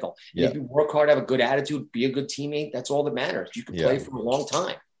 Totally mental. Yeah. If you work hard, have a good attitude, be a good teammate, that's all that matters. You can play for a long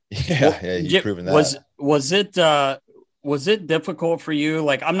time. Yeah. You've proven that. Was it difficult for you?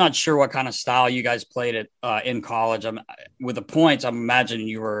 Like, I'm not sure what kind of style you guys played it in college. With the points, I'm imagining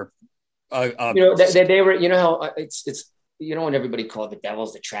you were, they were, how it's, when everybody called the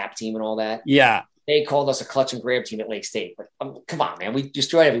Devils the trap team and all that. Yeah. They called us a clutch and grab team at Lake State, but come on, man, we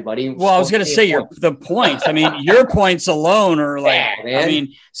destroyed everybody. Well, I was going to say the points. I mean, your points alone are like,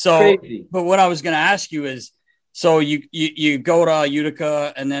 Crazy. But what I was going to ask you is, so you go to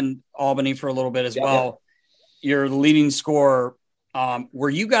Utica and then Albany for a little bit as well. You're the leading scorer.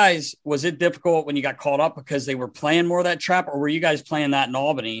 Was it difficult when you got called up because they were playing more of that trap, or were you guys playing that in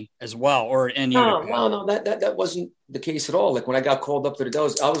Albany as well, or in Utica? No, that wasn't the case at all. Like when I got called up to the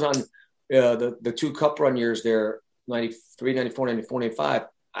Devils, I was on the 2 cup run years there, 93, 94, 94, 95.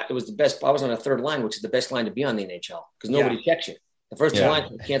 It was the best. I was on the third line, which is the best line to be on the NHL because nobody checks you. The first 2 lines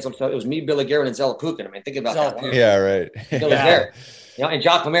canceled. It was me, Billy Guerin, and Zella Kukin. I mean, think about that. Yeah, right. It was there. And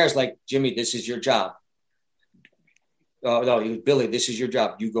Jacques Lemaire's like, Jimmy, this is your job. No, he was Billy. This is your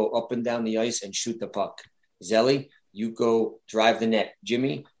job. You go up and down the ice and shoot the puck. Zelly, you go drive the net.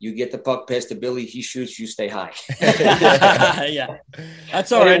 Jimmy, you get the puck past to Billy. He shoots. You stay high. Yeah,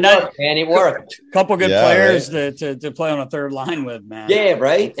 that's all right. It worked. Couple good players to play on a third line with, man. Yeah,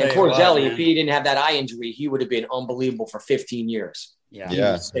 right. And poor Zelly, if he didn't have that eye injury, he would have been unbelievable for 15 years. Yeah.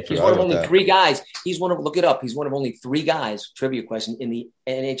 He's one of only 3 guys. Look it up. He's one of only 3 guys, trivia question, in the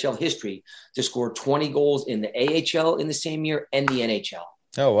NHL history to score 20 goals in the AHL in the same year and the NHL.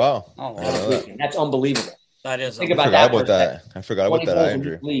 Oh, wow. That's unbelibliable. That is. Think about that. I forgot about that eye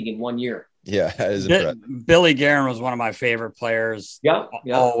injury. League in 1 year. Yeah, that is impressive. Billy Guerin was one of my favorite players. Yeah.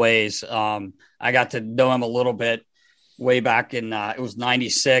 Always. I got to know him a little bit way back in, it was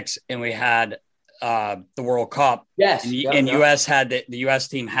 96, and we had the World Cup. Yes. And US had the US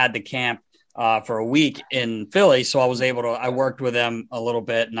team had the camp for a week in Philly. So I worked with them a little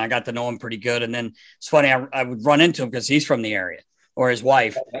bit and I got to know him pretty good. And then it's funny, I would run into him because he's from the area, or his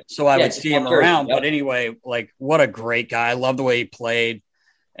wife. So I would see him around. But anyway, like, what a great guy. I love the way he played.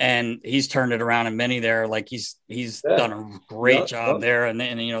 And he's turned it around in many there. Like he's done a great job there. And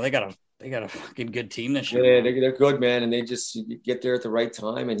then, they got a fucking good team this year. Yeah, they're good, man. And they just get there at the right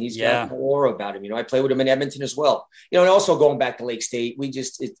time. And he's got more about him. I played with him in Edmonton as well. And also going back to Lake State,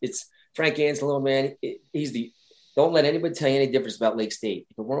 it's Frank Anzalone, man. Don't let anybody tell you any difference about Lake State.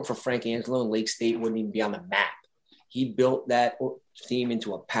 If it weren't for Frank Anzalone, Lake State wouldn't even be on the map. He built that team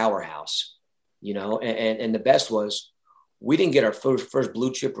into a powerhouse, and the best was we didn't get our first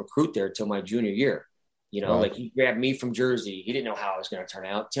blue chip recruit there until my junior year. Like he grabbed me from Jersey. He didn't know how it was going to turn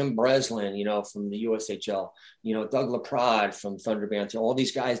out. Tim Breslin, from the USHL, Doug LaPrade from Thunder Bay, all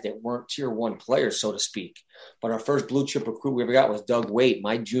these guys that weren't tier 1 players, so to speak. But our first blue chip recruit we ever got was Doug Waite.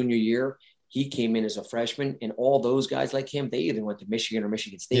 My junior year, he came in as a freshman, and all those guys like him, they either went to Michigan or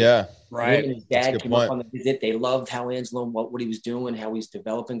Michigan State. Yeah, right. Him and his dad came up on the visit. They loved how Anzalone, what he was doing, how he's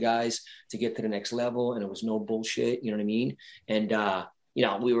developing guys to get to the next level, and it was no bullshit. You know what I mean? And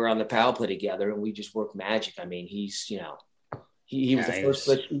we were on the power play together and we just worked magic. I mean, he's, he was the first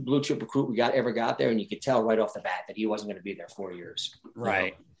blue chip recruit we ever got there. And you could tell right off the bat that he wasn't going to be there 4 years.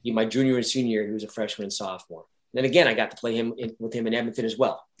 Right. My junior and senior year, he was a freshman and sophomore. Then again, I got to play with him in Edmonton as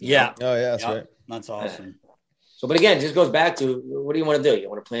well. Yeah. Oh yeah. That's right. That's awesome. So, but again, it just goes back to, what do you want to do? You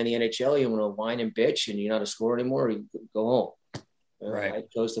want to play in the NHL? You want to whine and bitch and you're not a scorer anymore? Or you go home. Right. I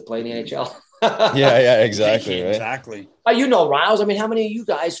chose to play in the NHL. Yeah, exactly. Right? Exactly. Riles. I mean, how many of you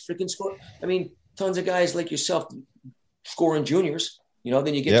guys freaking score? I mean, tons of guys like yourself scoring juniors.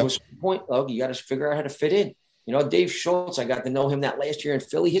 Then you get to a certain point, you got to figure out how to fit in. Dave Schultz, I got to know him that last year in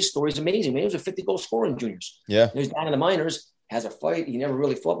Philly. His story is amazing, man. He was a 50-goal scorer in juniors. Yeah. He was down in the minors, has a fight. He never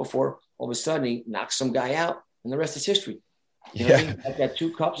really fought before. All of a sudden, he knocks some guy out, and the rest is history. You know what I mean? I've got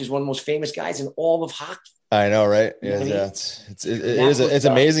 2 cups. He's one of the most famous guys in all of hockey. I know, right? Yeah, it's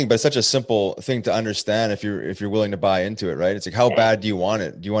amazing, but it's such a simple thing to understand if you're willing to buy into it, right? It's like, how bad do you want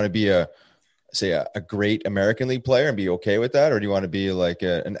it? Do you want to be a great American League player and be okay with that, or do you want to be like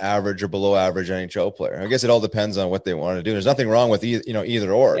an average or below average NHL player? I guess it all depends on what they want to do. There's nothing wrong with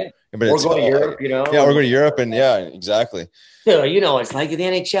either or. Yeah. But or go to Europe, Yeah, or go to Europe, and exactly. So, it's like the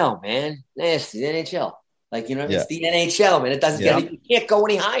NHL, man. It's the NHL. It's the NHL, man. It doesn't you can't go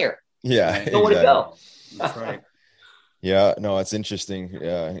any higher. Yeah, you know where to go. That's right. Yeah, no, it's interesting,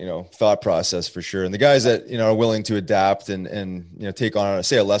 thought process for sure. And the guys that, are willing to adapt and take on,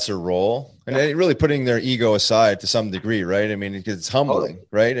 a lesser role and really putting their ego aside to some degree, right? I mean, because it's humbling,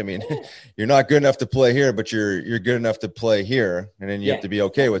 right? I mean, you're not good enough to play here, but you're good enough to play here. And then you have to be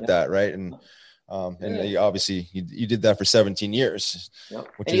okay with that, right? And obviously you did that for 17 years. Yep.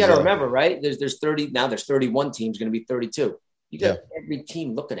 And you got to remember, right? There's 30, now there's 31 teams, going to be 32. You got every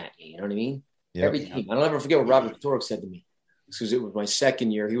team looking at you, you know what I mean? Yep. Every team. I'll never forget what Robert Torek said to me, because it was my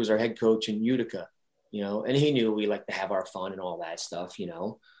second year. He was our head coach in Utica, and he knew we like to have our fun and all that stuff, And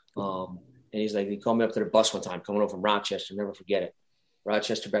he's like, he called me up to the bus one time coming over from Rochester. I'll never forget it.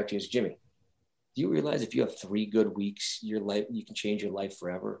 Rochester back to his Jimmy. Do you realize if you have 3 good weeks, your life, you can change your life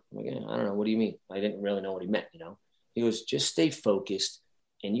forever? I'm like, I don't know. What do you mean? I didn't really know what he meant, He goes, just stay focused,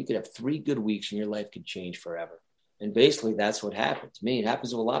 and you could have 3 good weeks and your life could change forever. And basically, that's what happened to me. It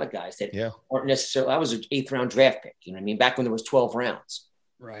happens to a lot of guys that aren't necessarily. I was an 8th round draft pick. You know what I mean? Back when there was 12 rounds.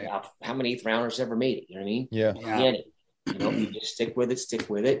 Right. How many 8th rounders ever made it? You know what I mean? Yeah. You just stick with it. You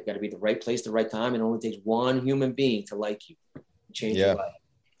got to be the right place, the right time. It only takes one human being to like you, change your life.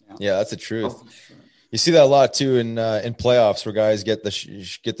 Yeah, that's the truth. You see that a lot too in playoffs, where guys get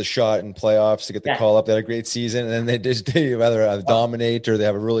the shot in playoffs to get the call up. They had a great season, and then they either dominate or they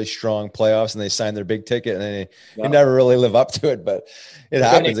have a really strong playoffs, and they sign their big ticket, and they never really live up to it. But it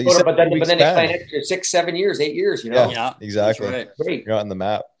happens. But then they play an extra 6, 7 years, 8 years. Yeah, exactly. Right. You're on the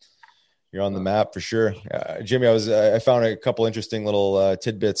map. You're on the map for sure. Jimmy, I found a couple interesting little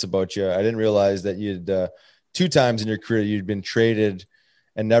tidbits about you. I didn't realize that you'd 2 times in your career you'd been traded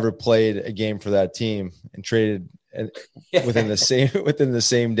and never played a game for that team, and traded within the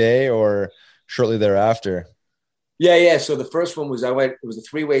same day or shortly thereafter. Yeah. So the first one was it was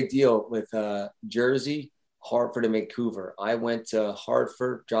a 3-way deal with Jersey, Hartford, and Vancouver. I went to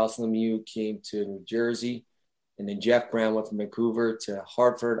Hartford. Jocelyn Lemieux came to New Jersey, and then Jeff Brown went from Vancouver to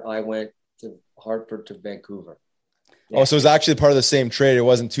Hartford. I went to Hartford to Vancouver. Yeah. Oh, so it was actually part of the same trade. It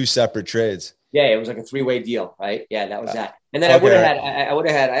wasn't 2 separate trades. Yeah, it was like a 3-way deal, right? Yeah, that was that. And then I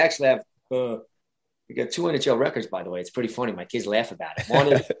I actually have, we got 2 NHL records, by the way. It's pretty funny. My kids laugh about it.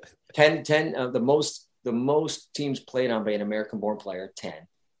 One is 10, the most teams played on by an American-born player, 10,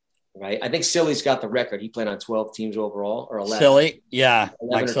 right? I think Silly's got the record. He played on 12 teams overall, or 11. Silly, yeah.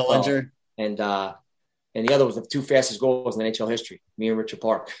 Mike Sillinger. And the other was the 2 fastest goals in NHL history, me and Richard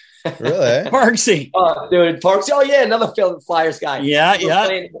Park. Really? Parksy. Dude, Parksy. Oh, yeah, another Flyers guy.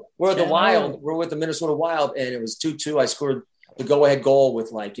 We're at the Wild. We're with the Minnesota Wild, and it was 2-2. I scored the go-ahead goal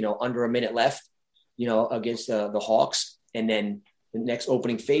with under a minute left, against the Hawks. And then the next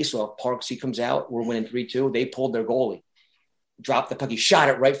opening face-off, Parksy comes out. We're winning 3-2. They pulled their goalie, dropped the puck. He shot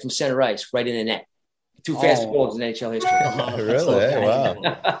it right from center ice, right in the net. 2 fastest goals in NHL history. Really? Wow.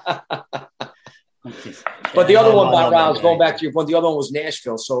 But the other one, Rouse, going back to your point, the other one was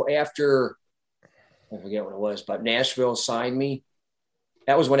Nashville. So after, I forget what it was, but Nashville signed me.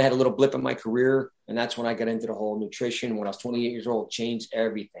 That was when I had a little blip in my career, and that's when I got into the whole nutrition. When I was 28 years old, changed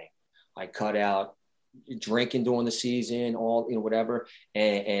everything. I cut out drinking during the season, whatever,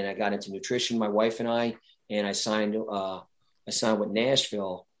 and I got into nutrition. My wife and I signed with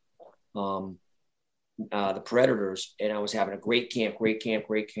Nashville. The Predators, and I was having a great camp.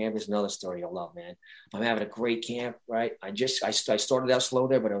 There's another story you'll love, man. I'm having a great camp, right? I started out slow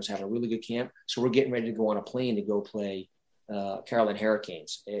there, but I was having a really good camp. So we're getting ready to go on a plane to go play Carolina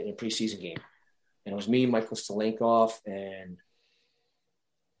Hurricanes in a preseason game. And it was me, Michael Stalenkov, and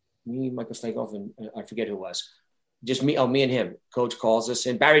I forget who it was. Just me and him. Coach calls us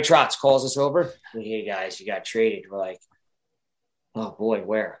in. Barry Trotz calls us over. Hey, guys, you got traded. We're like, oh, boy,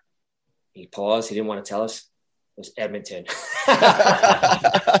 where? He paused. He didn't want to tell us. It was Edmonton.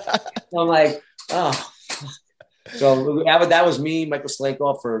 I'm like, oh. So that was me, Michael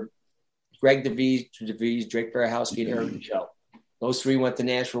Stalenkov, for Greg DeVries, Drake Berehowski, and Eric Michaud. Those three went to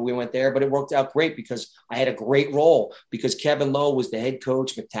Nashville. We went there, but it worked out great because I had a great role because Kevin Lowe was the head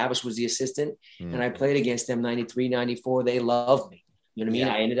coach. McTavish was the assistant. And I played against them 93, 94. They loved me. You know what I mean?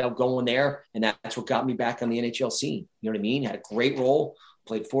 I ended up going there, and that's what got me back on the NHL scene. You know what I mean? Had a great role,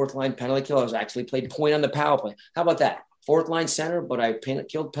 played fourth line penalty kill. I was actually played point on the power play. How about that? Fourth line center, but I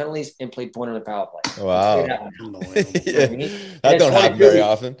killed penalties and played point on the power play. Wow. Yeah. That don't happen very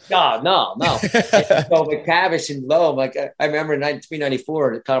often. No. So McTavish and Lowe, like I remember in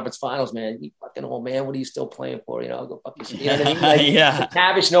 93-94, the conference finals, man, you fucking old man, what are you still playing for? You know, go fuck yourself. You know what I mean? Like,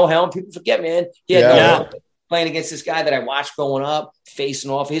 McTavish, no helm. People forget, man. He had no helm. Playing against this guy that I watched growing up,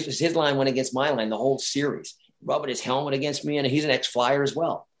 facing off. His line went against my line the whole series, rubbing his helmet against me, and he's an ex-Flyer as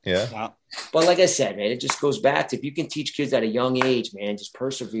well. Yeah. Wow. But like I said, man, it just goes back to if you can teach kids at a young age, man, just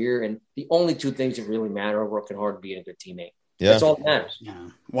persevere. And the only two things that really matter are working hard and being a good teammate. Yeah. That's all that matters. Yeah.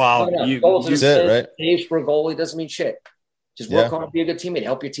 Wow. That's it, right? Saves for a goalie doesn't mean shit. Just work hard, be a good teammate,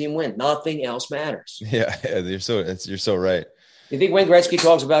 help your team win. Nothing else matters. Yeah, you're so right. You think Wayne Gretzky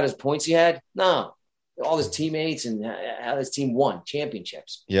talks about his points he had? No. All his teammates and how his team won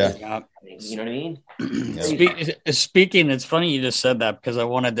championships. Yeah. You know what I mean? Speaking, it's funny you just said that because I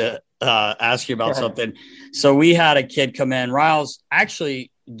wanted to ask you about something. So we had a kid come in. Riles, actually,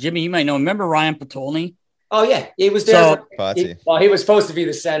 Jimmy, you might know. Remember Ryan Patolny? Oh, yeah. He was there. He was supposed to be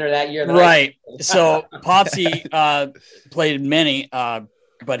the center that year. Right. So Potsy played many,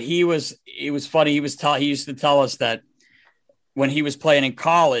 but he was funny. He used to tell us that when he was playing in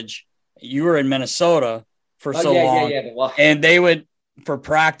college, you were in Minnesota for so long, and they would, for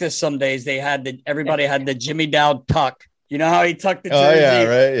practice, some days everybody had the Jimmy Dowd tuck. You know how he tucked the jersey? Oh yeah,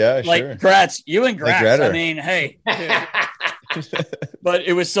 right, yeah, like sure. Gratz, you and Gratz. Like I mean, hey. But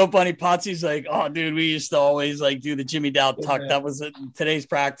it was so funny. Potsy's like, oh, dude, we used to always like do the Jimmy Dowd tuck. That was it. Today's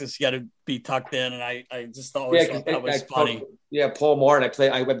practice, you got to be tucked in, and I just always thought that was funny. Paul Martin.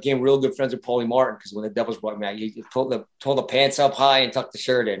 I became real good friends with Paulie Martin because when the Devils brought me out, he pulled the pants up high and tucked the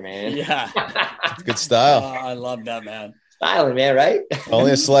shirt in, man. Yeah, good style. I love that, man. Styling, man, right?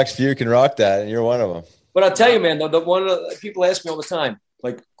 Only a select few can rock that, and you're one of them. But I'll tell you, man, the one people ask me all the time,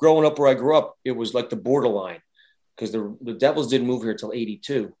 like growing up where I grew up, it was like the borderline because the Devils didn't move here till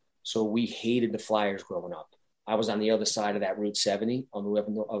 '82, so we hated the Flyers growing up. I was on the other side of that Route 70 on the web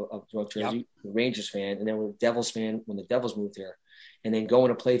of North Jersey, the Rangers fan, and then with the Devils fan when the Devils moved here, and then going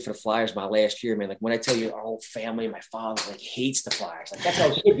to play for the Flyers my last year, man. Like when I tell you, our whole family, my father, like hates the Flyers. Like that's how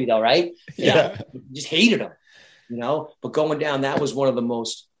it should be, though, right? Yeah, just hated them, you know. But going down, that was one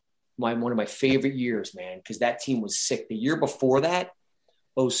of my favorite years, man, because that team was sick. The year before that,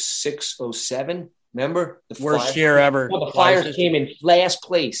 06, 07. Remember the worst year ever? Well, the Flyers came in last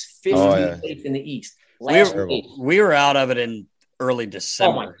place, 15th place in the East. We were out of it in early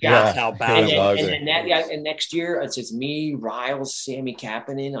December. Oh my God, that's how bad it was. And next year it's just me, Riles, Sammy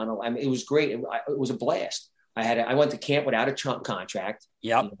Kapanen. It was great. It was a blast. I went to camp without a contract.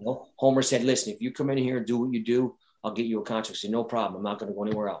 Yeah. You know? Homer said, "Listen, if you come in here and do what you do, I'll get you a contract." I said, "No problem. I'm not going to go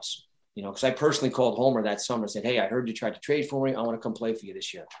anywhere else." You know, because I personally called Homer that summer and said, "Hey, I heard you tried to trade for me. I want to come play for you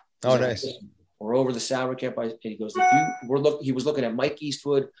this year." Oh, nice. We're over the salary cap. He goes, he was looking at Mike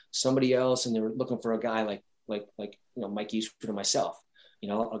Eastwood, somebody else, and they were looking for a guy like Mike Eastwood and myself, you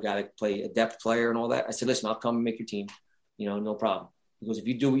know, a guy that play a depth player and all that. I said, "Listen, I'll come and make your team, you know, no problem." He goes, "If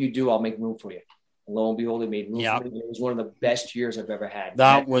you do what you do, I'll make room for you." And lo and behold, they made room for me. It was one of the best years I've ever had.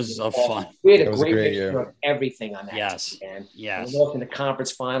 That was a fun. We had a great year of everything on that. Yes, team, man. Yes. We walked in the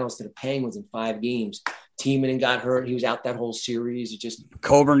conference finals to the Penguins in 5 games. Tiemann got hurt. He was out that whole series. It just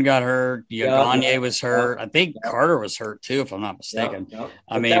Coburn got hurt. Gagne was hurt. I think Carter was hurt too, if I'm not mistaken.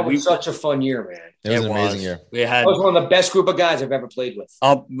 I mean, that was such a fun year, man. It was an amazing year. That was one of the best group of guys I've ever played with.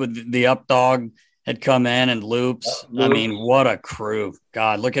 The up dog had come in and Loops. I mean, what a crew.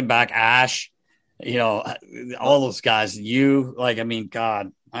 God, looking back, Ash, you know, all those guys.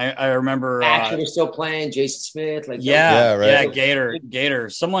 God. I remember Ash was still playing, Jason Smith, right. Gator.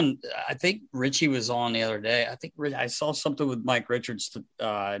 Someone, I think Richie was on the other day. I think I saw something with Mike Richards,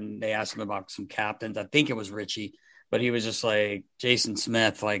 and they asked him about some captains. I think it was Richie, but he was just like Jason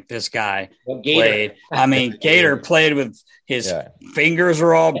Smith, like this guy played. I mean, Gator played with his fingers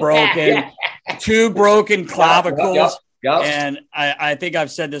are all broken, 2 broken clavicles, and I think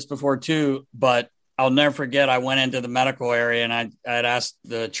I've said this before too, but I'll never forget. I went into the medical area and I'd asked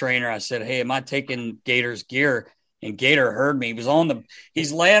the trainer, I said, "Hey, am I taking Gator's gear?" And Gator heard me.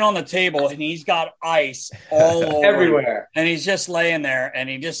 He's laying on the table and he's got ice all over everywhere. And he's just laying there and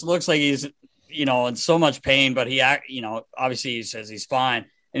he just looks like he's, you know, in so much pain, but you know, obviously he says he's fine.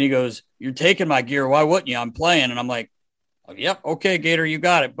 And he goes, "You're taking my gear. Why wouldn't you? I'm playing." And I'm like, "Yep. Okay, Gator, you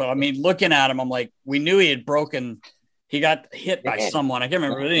got it." But I mean, looking at him, I'm like, we knew he had broken He got hit by someone. I can't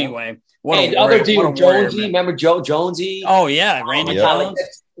remember. But anyway, and other dude, Jonesy. Remember Jonesy? Oh yeah, Randy Jones.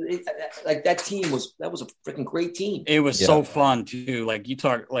 Like that team was a freaking great team. It was so fun too. Like you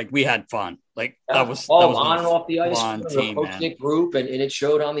talk, like we had fun. Like that was on and off the ice. Fun team, man. Group, and it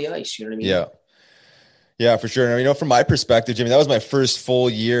showed on the ice. You know what I mean? Yeah, for sure. And, from my perspective, Jimmy, that was my first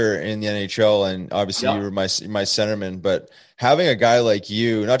full year in the NHL, and obviously you were my centerman. But having a guy like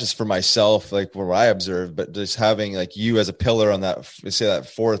you, not just for myself, like what I observed, but just having like you as a pillar on that, say that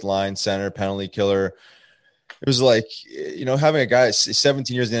fourth line center, penalty killer. It was like, having a guy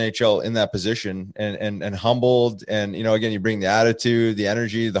 17 years in the NHL in that position and humbled. And, again, you bring the attitude, the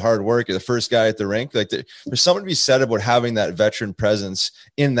energy, the hard work. You're the first guy at the rink. Like there's something to be said about having that veteran presence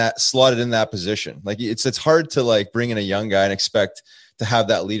slotted in that position. Like it's hard to like bring in a young guy and expect to have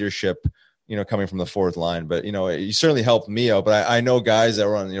that leadership, coming from the fourth line. But, you certainly helped me out. But I know guys that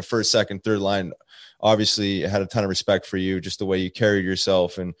were on first, second, third line, obviously had a ton of respect for you, just the way you carried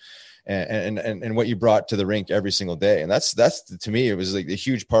yourself and what you brought to the rink every single day. And that's to me, it was like a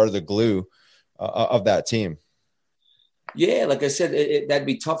huge part of the glue of that team. Yeah. Like I said, that'd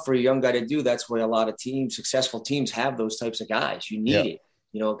be tough for a young guy to do. That's why a lot of successful teams have those types of guys. You need it.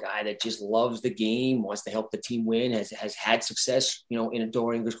 A guy that just loves the game, wants to help the team win, has had success,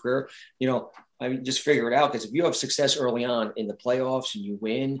 during his career. Just figure it out. Because if you have success early on in the playoffs and you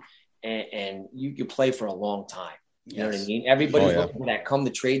win and you play for a long time, you know what I mean? Everybody's looking for that come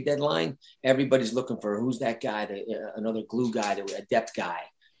the trade deadline. Everybody's looking for who's that guy, another glue guy, a depth guy,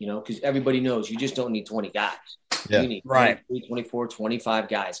 because everybody knows you just don't need 20 guys. Yeah. You need 23, 24, 25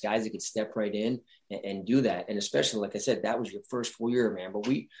 guys that can step right in and do that. And especially, like I said, that was your first full year, man. But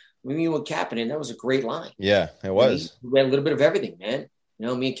we with Kapanen, that was a great line. Yeah, it was. We had a little bit of everything, man. Me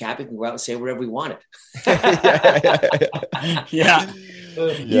and Kapanen can go out and say whatever we wanted. Yeah.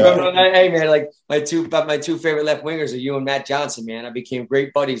 Hey man, like my two favorite left wingers are you and Matt Johnson, man. I became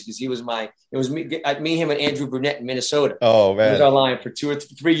great buddies because it was me, him, and Andrew Brunette in Minnesota. Oh man, he was our line for 2 or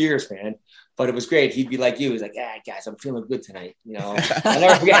 3 years, man. But it was great. He'd be like you. He's like, guys, I'm feeling good tonight. I'll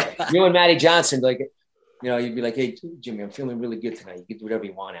never forget you and Matty Johnson. Like, you'd be like, hey, Jimmy, I'm feeling really good tonight. You can do whatever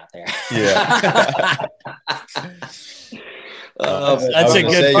you want out there. Yeah. That's a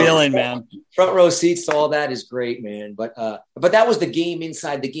good feeling, man. Front row seats to all that is great, man. But that was the game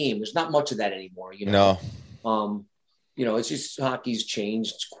inside the game. There's not much of that anymore. No. It's just hockey's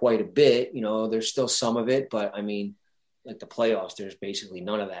changed quite a bit. There's still some of it, but I mean, like the playoffs, there's basically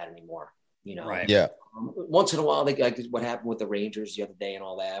none of that anymore. Right. Yeah. Once in a while, like what happened with the Rangers the other day and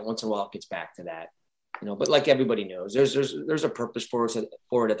all that. Once in a while, it gets back to that. But like everybody knows, there's a purpose for it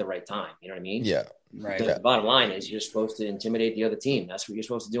at the right time. You know what I mean? Yeah. Right. The bottom line is you're supposed to intimidate the other team. That's what you're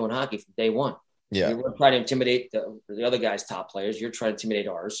supposed to do in hockey from day one. Yeah. You're trying to intimidate the other guy's top players. You're trying to intimidate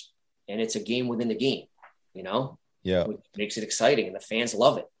ours. And it's a game within the game, Yeah. Which makes it exciting. And the fans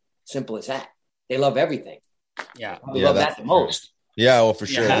love it. Simple as that. They love everything. Yeah. They love that the most. Yeah, well, for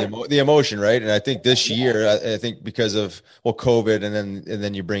sure, Yeah. the emotion, right? And I think this year, I think because of COVID, and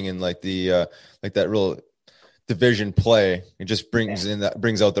then you bring in like the like that real division play, it just brings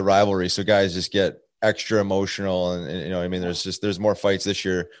out the rivalry. So guys just get extra emotional, and I mean, there's more fights this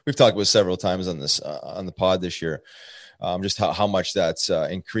year. We've talked about several times on this on the pod this year, just how much that's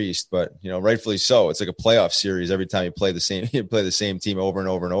increased. But rightfully so. It's like a playoff series. Every time you play the same team over and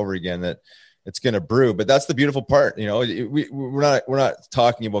over and over again, that it's going to brew. But that's the beautiful part. We're not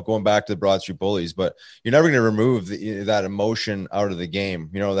talking about going back to the Broad Street Bullies, but you're never going to remove that emotion out of the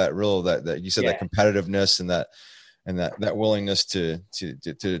game. That you said, that competitiveness and that willingness to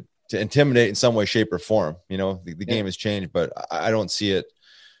intimidate in some way, shape, or form. The game has changed, but I don't see it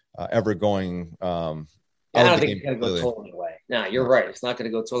ever going. I don't think it's going to go totally away. No, you're right. It's not going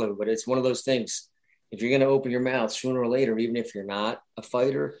to go totally away, but it's one of those things. If you're going to open your mouth sooner or later, even if you're not a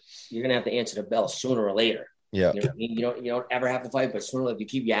fighter, you're going to have to answer the bell sooner or later. Yeah. You know what I mean? You don't ever have to fight, but sooner or later, if you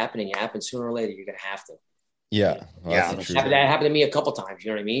keep yapping, sooner or later, you're going to have to. Yeah. Well, that happened to me a couple times.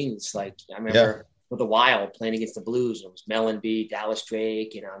 You know what I mean? It's like, I remember with the Wild playing against the Blues, it was Mellenby, Dallas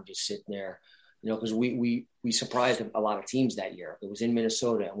Drake, I'm just sitting there, because we surprised a lot of teams that year. It was in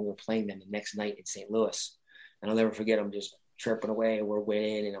Minnesota, and we were playing them the next night in St. Louis. And I'll never forget, I'm just chirping away, and we're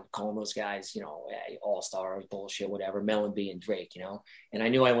winning, and I'm calling those guys, all-stars, bullshit, whatever, Mellenby and Drake, and I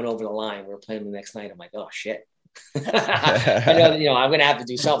knew I went over the line. We were playing the next night. I'm like, oh shit. I know, I'm going to have to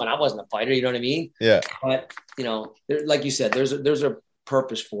do something. I wasn't a fighter. You know what I mean? Yeah. But, like you said, there's a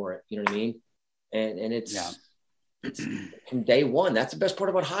purpose for it. You know what I mean? And it's from day one. That's the best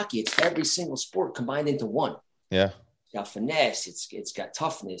part about hockey. It's every single sport combined into one. Yeah. It's got finesse. It's got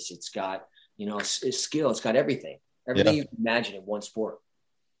toughness. It's got, it's skill. It's got everything. Everything you can imagine in one sport.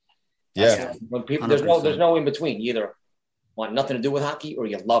 Yeah. When people, there's no in between. You either want nothing to do with hockey, or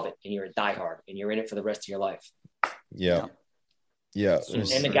you love it and you're a diehard and you're in it for the rest of your life. Yeah.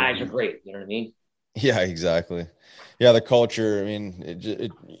 And the guys are great. You know what I mean? Yeah, exactly. Yeah, the culture. I mean,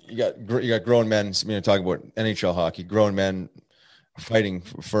 you got grown men. I mean, talking about NHL hockey, grown men fighting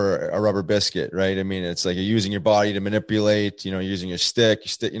for a rubber biscuit, right? I mean, it's like you're using your body to manipulate. You know, using your stick.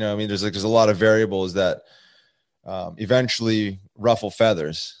 You know, I mean, there's a lot of variables that eventually ruffle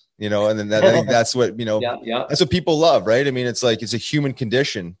feathers. You know, and then I think that's what that's what people love, right? I mean, it's like it's a human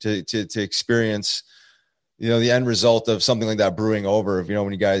condition to experience. You know, the end result of something like that brewing over, you know,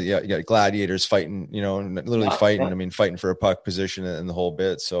 when you got gladiators fighting, you know, and literally fighting, I mean, fighting for a puck position and the whole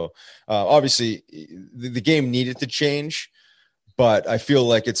bit. So obviously the game needed to change, but I feel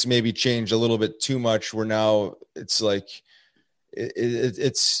like it's maybe changed a little bit too much where now it's like, it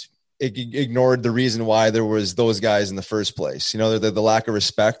ignored the reason why there was those guys in the first place. You know, the lack of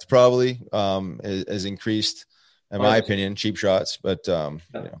respect probably has increased, in my opinion, cheap shots, but you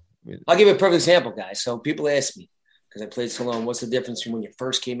know. I'll give you a perfect example, guys. So people ask me, because I played so long, what's the difference from when you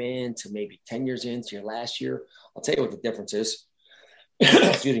first came in to maybe 10 years into your last year? I'll tell you what the difference is.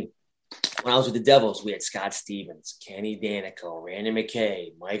 Excuse me. When I was with the Devils, we had Scott Stevens, Kenny Danico, Randy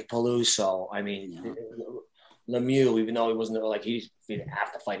McKay, Mike Peluso. I mean, Lemieux, even though he wasn't like he didn't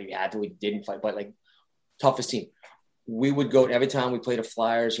have to fight, he had to, he didn't fight, but like toughest team. We would go every time we played the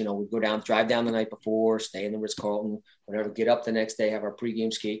Flyers, you know, we'd go down, drive down the night before, stay in the Ritz-Carlton, whatever, get up the next day, have our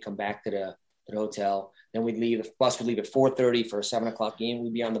pregame skate, come back to the hotel. Then we'd leave. The bus would leave at 4:30 for a 7:00 game.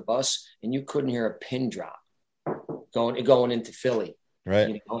 We'd be on the bus and you couldn't hear a pin drop going into Philly, right?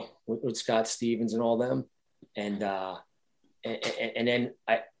 You know, with Scott Stevens and all them. And then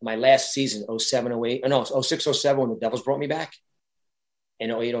my last season, 06, 07, when the Devils brought me back,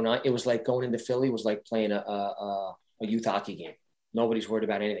 and 08, 09, it was like going into Philly was like playing a youth hockey game. Nobody's worried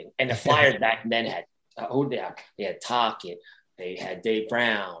about anything. And the Flyers back then had they had Tocchet, they had Dave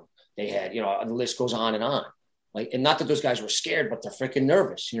Brown, they had, you know, the list goes on. Like, and not that those guys were scared, but they're freaking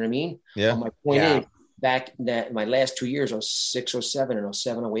nervous. You know what I mean? Yeah. But my point is, back that my last 2 years, 06, 07, and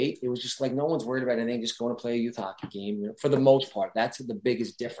 07, 08, it was just like no one's worried about anything, just going to play a youth hockey game, you know, for the most part. That's the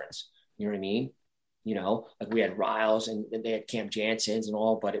biggest difference. You know what I mean? You know, like we had Riles and they had Cam Janssens and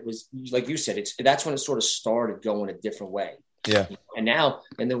all, but it was like you said, that's when it sort of started going a different way. Yeah. And now,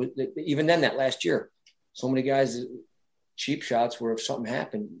 and there was, even then that last year, so many guys, cheap shots where if something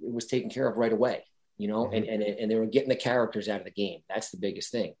happened, it was taken care of right away, you know, and they were getting the characters out of the game. That's the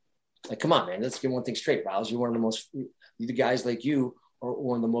biggest thing. Like, come on, man, let's get one thing straight. Riles, you're one of the most, the guys like you are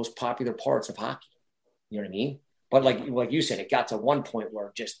one of the most popular parts of hockey. You know what I mean? But like you said, it got to one point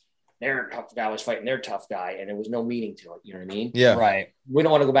where just their tough guy was fighting their tough guy and there was no meaning to it. You know what I mean? Yeah. Right. We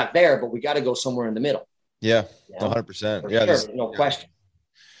don't want to go back there, but we got to go somewhere in the middle. Yeah. You know? 100%. For yeah. sure, no question.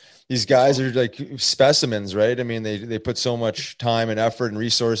 These guys are like specimens, right? I mean, they put so much time and effort and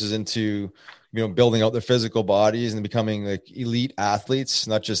resources into, you know, building out their physical bodies and becoming like elite athletes,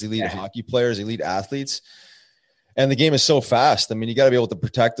 not just elite hockey players, elite athletes. And the game is so fast. I mean, you got to be able to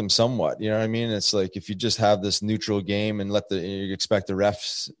protect them somewhat. You know what I mean? It's like if you just have this neutral game and you expect the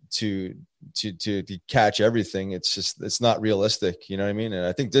refs to catch everything, it's not realistic. You know what I mean? And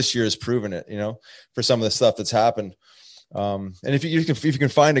I think this year has proven it. You know, for some of the stuff that's happened. And if you can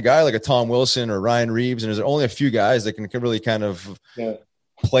find a guy like a Tom Wilson or Ryan Reeves, and there's only a few guys that can really kind of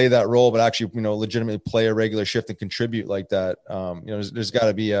play that role, but actually, you know, legitimately play a regular shift and contribute like that. You know, there's got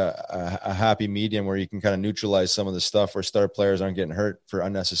to be a happy medium where you can kind of neutralize some of the stuff where star players aren't getting hurt for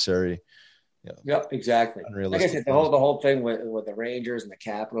unnecessary. Yep, exactly. Like I said, the whole thing with the Rangers and the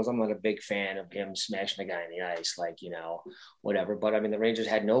Capitals, I'm not a big fan of him smashing the guy in the ice, like, you know, whatever. But I mean, the Rangers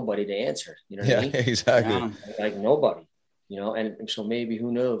had nobody to answer. You know what I mean? Exactly. Yeah, like nobody. You know, and so maybe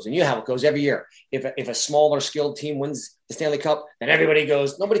who knows? And you know how it goes every year. If a smaller skilled team wins the Stanley Cup, then everybody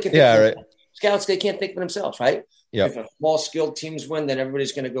goes. Nobody can. Think for Scouts, they can't think for themselves, right? Yeah. If a small skilled teams win, then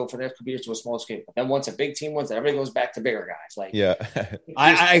everybody's going to go for the next couple years to a small scale. But then once a big team wins, then everybody goes back to bigger guys. Like, yeah.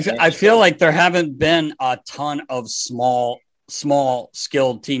 I feel like there haven't been a ton of small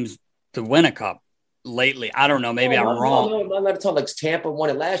skilled teams to win a cup lately. I don't know. Maybe I'm wrong. No, not at all. Like Tampa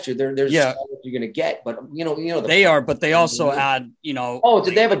won it last year. There's you're going to get, but you know, they are. But they also had, you know. Oh,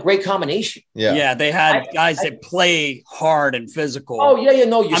 did they have a great combination? Yeah. They had guys that play hard and physical. Oh yeah.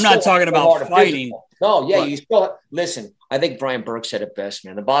 No, I'm not talking about fighting. No, yeah, you still listen. I think Brian Burke said it best,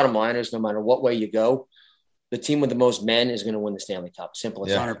 man. The bottom line is, no matter what way you go, the team with the most men is going to win the Stanley Cup. Simple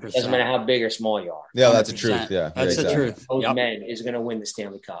as that. 100%. Doesn't matter how big or small you are. Yeah, that's the truth. Yeah, that's the truth. Those men is going to win the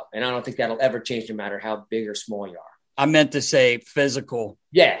Stanley Cup, and I don't think that'll ever change, no matter how big or small you are. I meant to say physical.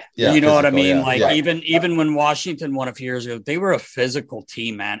 Yeah, you know what I mean? Even when Washington won a few years ago, they were a physical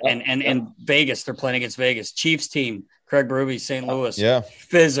team, man. And Vegas, they're playing against Vegas. Chiefs team, Craig Berube, St. Louis. Yeah.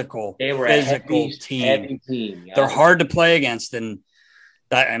 Physical. They were physical a heavy team. Yeah. They're hard to play against. And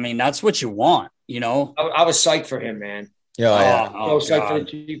that's what you want, I was psyched for him, man. Yeah. Psyched for the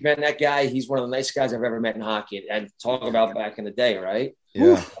Chief, man. That guy, he's one of the nicest guys I've ever met in hockey. And talk about back in the day, right?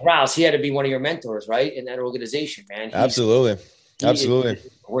 Yeah. Rouse, he had to be one of your mentors, right? In that organization, man. Absolutely. He's a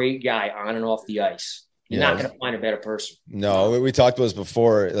great guy on and off the ice. You're not going to find a better person. No, we talked about this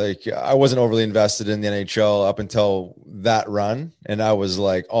before. Like, I wasn't overly invested in the NHL up until that run. And I was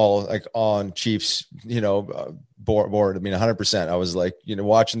like on Chiefs, board. I mean, 100%. I was like,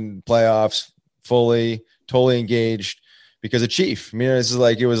 watching playoffs fully, totally engaged because of Chief. I mean, it was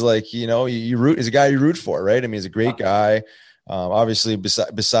like, you root, he's a guy you root for, right? I mean, he's a great guy. Obviously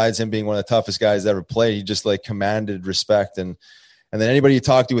besides him being one of the toughest guys to ever play, he just like commanded respect. And then anybody you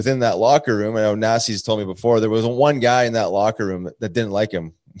talk to within that locker room, I know Nasty's told me before, there was one guy in that locker room that didn't like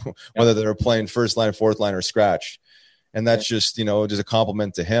him, whether they were playing first line, fourth line, or scratch. And that's just, just a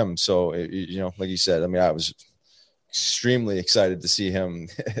compliment to him. So, like you said, I mean, I was extremely excited to see him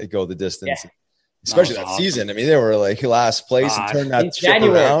go the distance. Yeah. Especially that season. I mean, they were like last place and turned that ship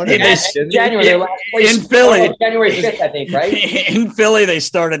around. January, last place in Philly. January 5th, I think, right? In Philly, they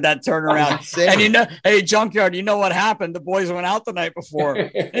started that turnaround. And hey, Junkyard, you know what happened? The boys went out the night before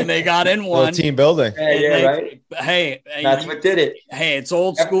and they got in one. Team building. Right. Hey, that's what did it. Hey, it's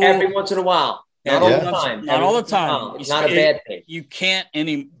old school. Every once in a while. Not all the time. Not all the time. It's not a bad thing. You can't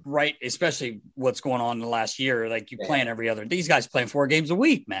especially what's going on in the last year. Like you playing every other. These guys playing 4 games a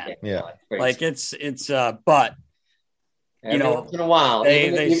week, man. Yeah. Like but every once in a while,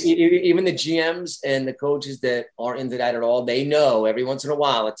 even the GMs and the coaches that aren't into that at all, they know every once in a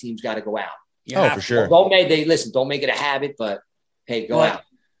while a team's got to go out. For sure. Don't make it a habit, but hey, go out.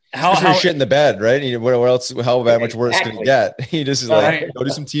 How shit in the bed, right? What else? How much worse can it get? He just is like, go do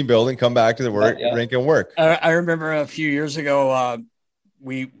some team building, come back to the rink and work. I remember a few years ago, I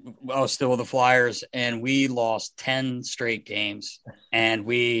was still with the Flyers, and we lost 10 straight games. And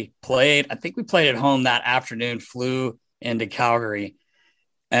I think we played at home that afternoon, flew into Calgary,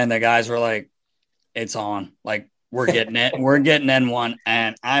 and the guys were like, "It's on! Like we're getting it, we're getting N1."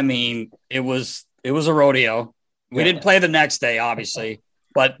 And I mean, it was a rodeo. We didn't play the next day, obviously.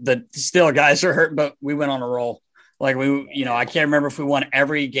 But still guys are hurt, but we went on a roll. Like I can't remember if we won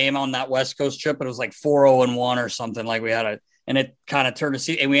every game on that West Coast trip, but it was like 4-0-1 or something. Like and it kind of turned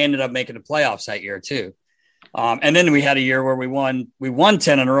and we ended up making the playoffs that year too. And then we had a year where we won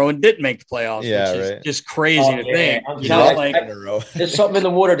 10 in a row and didn't make the playoffs, which is just crazy to think. There's something in the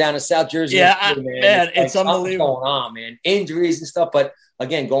water down in South Jersey. Yeah, man, it's unbelievable going on, man. Injuries and stuff. But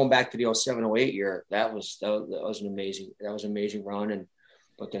again, going back to the 07-08 year, that was an amazing run.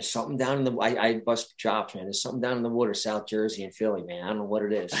 But there's something down in I bust chops, man. There's something down in the water, South Jersey and Philly, man. I don't know what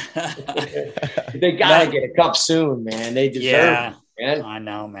it is. They got to get a cup soon, man. They deserve it, man. I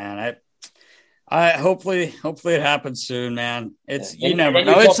know, man. I hopefully it happens soon, man. You never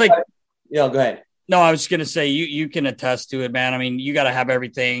know. It's like, go ahead. No, I was going to say, you can attest to it, man. I mean, you got to have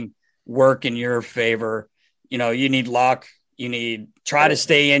everything work in your favor. You need luck. You need try to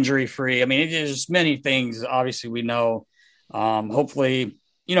stay injury free. I mean, there's many things, obviously, we know. Hopefully,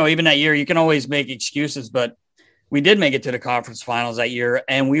 even that year, you can always make excuses, but we did make it to the conference finals that year,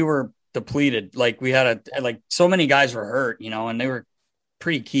 and we were depleted. Like we had so many guys were hurt, and they were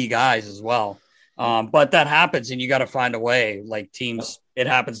pretty key guys as well. But that happens, and you got to find a way. Like teams, it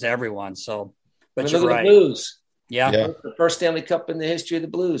happens to everyone. So, but you're right. The Blues. Yeah. The first Stanley Cup in the history of the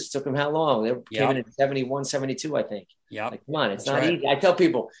Blues. Took them how long? They came in 71, 72, I think. Yeah. Like, come on, it's not easy. I tell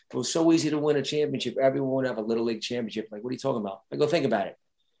people, it was so easy to win a championship. Everyone would have a Little League championship. Like, what are you talking about? Go think about it.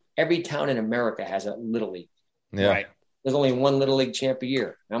 Every town in America has a Little League. Yeah. Right. There's only one Little League champ a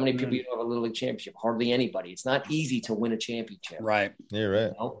year. How many people you have a Little League championship? Hardly anybody. It's not easy to win a championship. Right. You're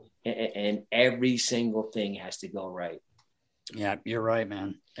right. And every single thing has to go right. Yeah, you're right,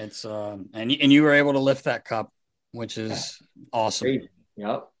 man. It's and you were able to lift that cup, which is awesome. Crazy.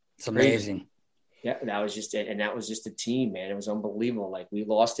 Yep. It's amazing. Yeah, that was just it. And that was just a team, man. It was unbelievable. Like we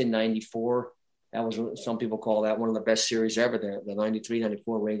lost in 94. That was some people call that one of the best series ever. The 93-94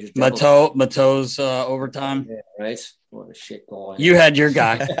 Rangers. Mateau's overtime. Yeah, right. What a shit going. You had your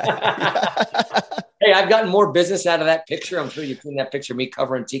guy. Hey, I've gotten more business out of that picture. I'm sure you've seen that picture of me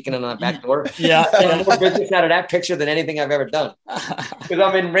covering Tikin on the back door. Yeah. More business out of that picture than anything I've ever done. Because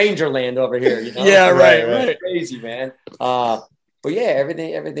I'm in Ranger land over here. Yeah, right. Crazy, man. But yeah,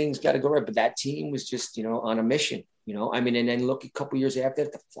 everything's got to go right. But that team was just, on a mission. I mean, and then look, a couple years after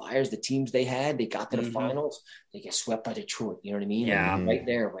that, the Flyers, the teams they had, they got to the finals. They get swept by Detroit. You know what I mean? Yeah, right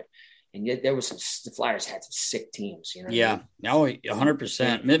there. And yet there was the Flyers had some sick teams. Yeah, no,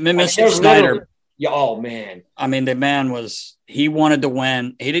 100%. Mr. Schneider. Yeah. Oh man. I mean, the man he wanted to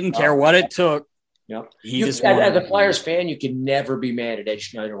win. He didn't care what it took. Yep. He just as a Flyers fan, you can never be mad at Ed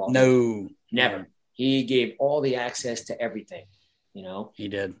Schneider. No, never. He gave all the access to everything. He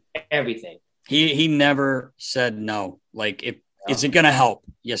did everything. He never said no. Like, is it going to help?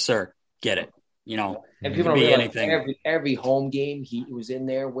 Yes, sir. Get it. And people don't realize anything. Every home game he was in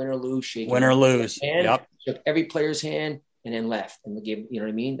there, win or lose, shaking. Win or lose. Yep. Shook every player's hand and then left in the game. You know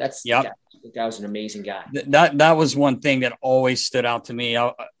what I mean? That was an amazing guy. That was one thing that always stood out to me.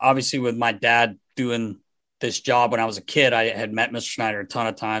 Obviously, with my dad doing this job when I was a kid, I had met Mr. Schneider a ton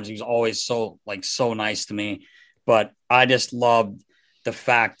of times. He was always so nice to me. But I just loved the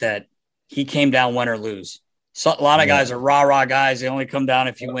fact that he came down win or lose. So a lot of guys are rah-rah guys. They only come down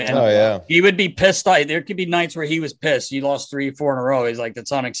if you win. Oh, yeah. He would be pissed. There could be nights where he was pissed. He lost 3-4 in a row. He's like,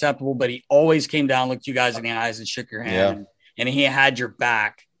 that's unacceptable. But he always came down, looked you guys in the eyes and shook your hand. And he had your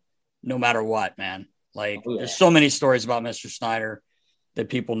back no matter what, man. Like, there's so many stories about Mr. Schneider that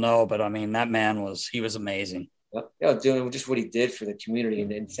people know. But, I mean, that man he was amazing. Yeah, doing just what he did for the community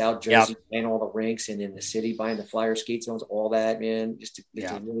in South Jersey, and all the rinks and in the city, buying the Flyer skate zones, all that, man. Just a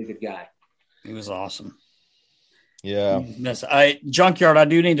really good guy. He was awesome. Yeah. Junkyard, I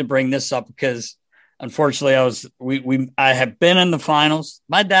do need to bring this up because unfortunately I have been in the finals.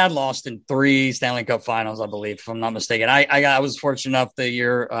 My dad lost in 3 Stanley Cup finals, I believe, if I'm not mistaken. I was fortunate enough the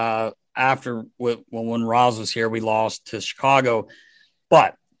year after when Roz was here, we lost to Chicago.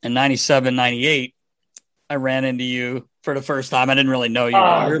 But in 97, 98, I ran into you for the first time. I didn't really know you.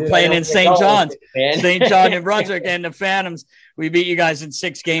 We were playing in St. John's, St. John, New Brunswick, and the Phantoms. We beat you guys in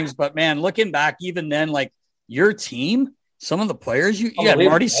 6 games. But, man, looking back, even then, like, your team, some of the players, you had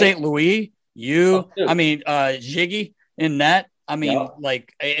Marty St. Louis, Ziggy in net. I mean,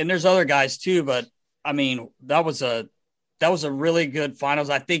 and there's other guys too, but I mean, that was a really good finals.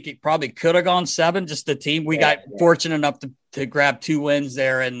 I think it probably could have gone 7, just the team. We got fortunate enough to grab 2 wins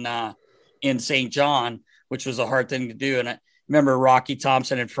there in St. John, which was a hard thing to do. And I remember Rocky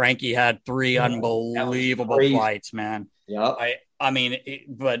Thompson and Frankie had 3 unbelievable fights, man. Yeah.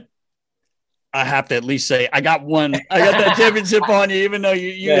 But I have to at least say I got that championship on you, even though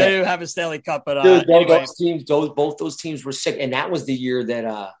you do have a Stanley Cup. But both those teams were sick, and that was the year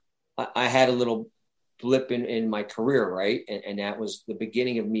that I had a little blip in my career, right? And that was the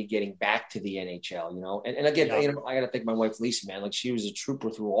beginning of me getting back to the NHL, And again, I got to thank my wife Lisa, man. Like, she was a trooper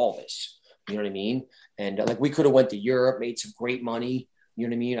through all this. You know what I mean? And like, we could have went to Europe, made some great money. You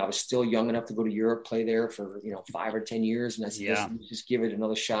know what I mean? I was still young enough to go to Europe, play there for, 5 or 10 years. And I said, let's just give it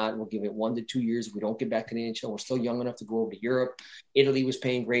another shot. We'll give it 1 to 2 years. If we don't get back to the NHL, we're still young enough to go over to Europe. Italy was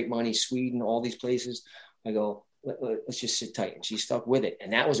paying great money, Sweden, all these places. I go, let's just sit tight. And she stuck with it.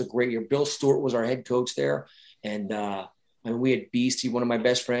 And that was a great year. Bill Stewart was our head coach there. And we had Beastie, one of my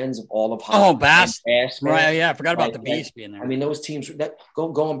best friends of all of hockey. Oh, Bass. Right, yeah. I forgot about the Beast being there. I mean, those teams that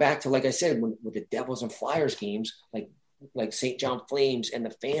going back to, like I said, with the Devils and Flyers games, like St. John Flames and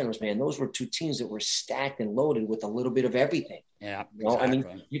the Phantoms, man, those were 2 teams that were stacked and loaded with a little bit of everything. Yeah. Exactly. I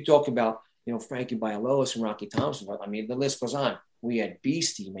mean, you talk about, Frankie Bialowas and Rocky Thompson. I mean, the list goes on. We had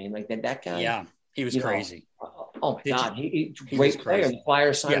Beastie, man, like that guy. Yeah. He was crazy. Oh my God. He great player. The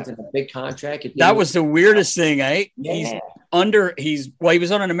Flyers signed him a big contract. That was the weirdest thing, eh? Yeah. He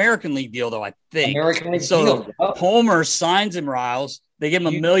was on an American League deal though, I think. American League deal. Homer signs him, Riles. They give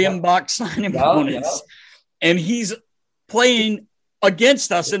him $1 million signing bonus. And he's playing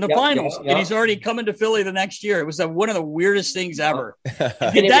against us in the finals, and he's already coming to Philly the next year. It was one of the weirdest things ever.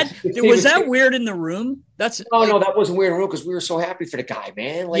 Was that weird in the room? No, that wasn't weird in the room because we were so happy for the guy,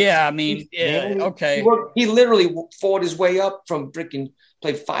 man. Okay. He literally fought his way up from freaking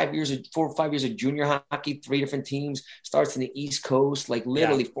played 4 or 5 years of junior hockey, 3 different teams, starts in the East Coast, like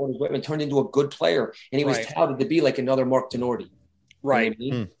literally fought his way up and turned into a good player. And he was touted to be like another Mark Tenorti. Right.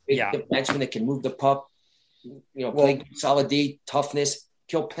 You know what I mean? The defenseman that can move the puck. Play solid D, toughness,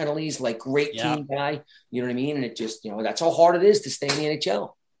 kill penalties, like great team guy. You know what I mean? And it just, that's how hard it is to stay in the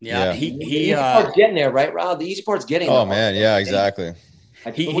NHL. Yeah. The easy part's getting there, right, Rob? The easy part's getting there. Oh, man. Yeah, exactly.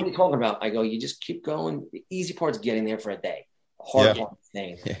 What are you talking about? I go, you just keep going. The easy part's getting there for a day. The hard part is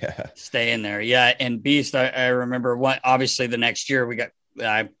staying there. Yeah. Stay in there. Yeah. And Beast, I remember obviously the next year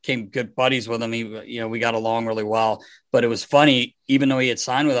I became good buddies with him. We got along really well, but it was funny, even though he had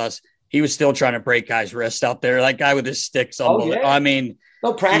signed with us, he was still trying to break guys' wrists out there. That guy with his sticks. I mean,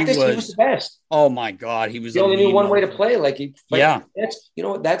 no practice. He was the best. Oh my God, he was. He only knew one way to play.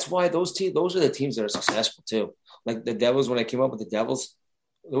 That's why those are the teams that are successful too. Like the Devils, when I came up with the Devils,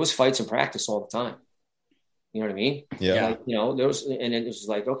 there was fights in practice all the time. You know what I mean? Yeah. Like, you know, and it was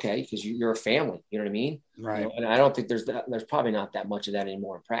like, okay, because you're a family. You know what I mean? Right. You know, and I don't think there's probably not that much of that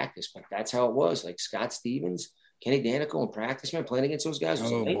anymore in practice, but that's how it was. Like Scott Stevens, Kenny Danico in practice, man, playing against those guys.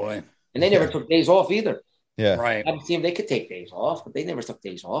 Oh, boy. And they never took days off either. Yeah. Right. I team they could take days off, but they never took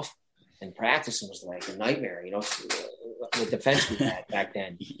days off. And practicing was like a nightmare, you know, the defense we had back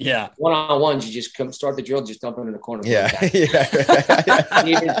then. Yeah. One-on-ones, you just start the drill, just dump it in the corner. Yeah. Stevens,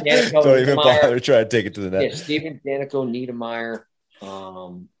 Danico, Don't even bother to try to take it to the net. Yeah, Stevens, Danico, Niedermeyer,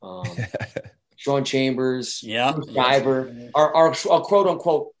 Sean Chambers, Diver. Our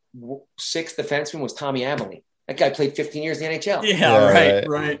quote-unquote sixth defenseman was Tommy Abilene. That guy played 15 years in the NHL. Yeah,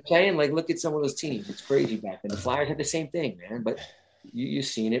 right. I'm saying, like, look at some of those teams. It's crazy back then. The Flyers had the same thing, man. But you've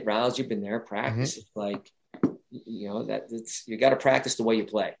seen it. Riles, you've been there. Practice. It's like, you know, you got to practice the way you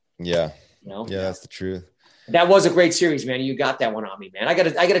play. Yeah. You know? Yeah, that's the truth. That was a great series, man. You got that one on me, man. I got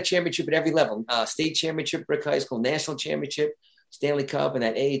a championship at every level. State championship, Brick High School, national championship, Stanley Cup, and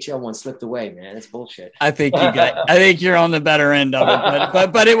that AHL one slipped away, man. That's bullshit. I think you're on the better end of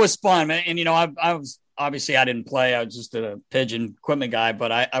it, but it was fun, man. And, you know, I was, obviously I didn't play. I was just a pigeon equipment guy,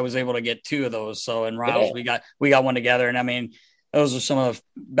 but I was able to get 2 of those. So in Riles, we got one together. And I mean, those are some of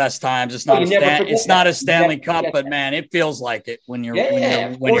the best times. It's not a Stanley Cup, but man, it feels like it when you're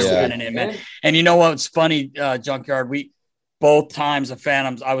winning it, man. And you know what's funny, Junkyard? Both times the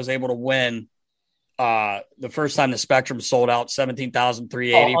Phantoms, I was able to win. The first time the Spectrum sold out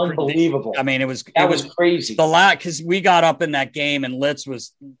 17,380. Unbelievable. I mean, it was crazy. Because we got up in that game and Litz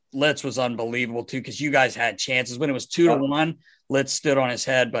was unbelievable too. Because you guys had chances when it was 2-1. Litz stood on his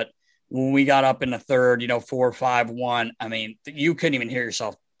head, but when we got up in the third, 4-5-1, I mean, you couldn't even hear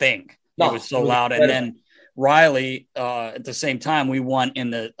yourself think. It was so loud. And then Riley, at the same time, we won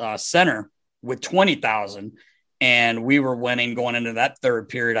in the center with 20,000. And we were winning going into that third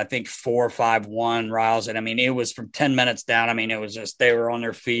period, I think 4-5-1 Riles. And I mean, it was from 10 minutes down. I mean, it was just, they were on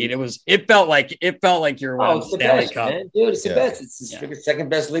their feet. It felt like you're winning Stanley Cup. Man. Dude, it's the best. It's the second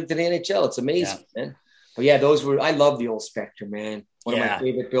best league to the NHL. It's amazing, man. But yeah, I love the old Spectrum, man. One of my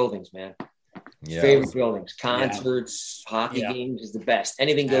favorite buildings, man. Yeah. Favorite buildings, concerts, hockey games is the best.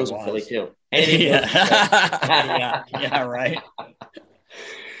 Anything goes in Philly too. Anything goes. Yeah, right.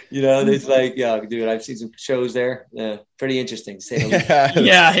 You know, it's like, dude, I've seen some shows there. Pretty interesting. To say the least.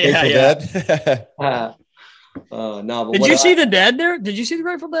 Yeah. No, but did you see the Dead there? Did you see the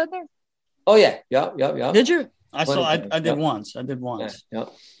Grateful Dead there? Oh yeah, yeah. Did you? I did once.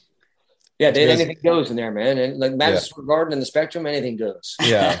 Yeah, anything goes in there, man. And like Madison Square Garden and the Spectrum, anything goes.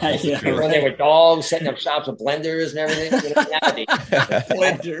 Yeah. When they were dogs setting up shops with blenders and everything.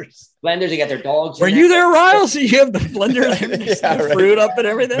 Blenders, they got their dogs. Were you there, Riles? You have the blender, fruit up and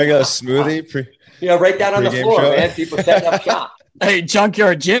everything. Make a smoothie. Right down on the floor, man. People setting up shop. Hey,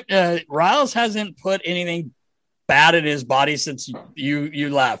 Junkyard Jim, Riles hasn't put anything bad in his body since you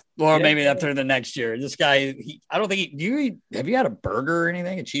left, or maybe after the next year. This guy, I don't think have you had a burger or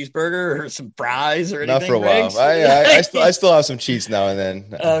anything, a cheeseburger or some fries or anything? Not for a while. I still have some cheats now and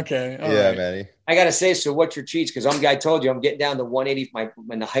then. Okay. Right. Manny. I gotta say, so what's your cheats? Because I told you I'm getting down to 180.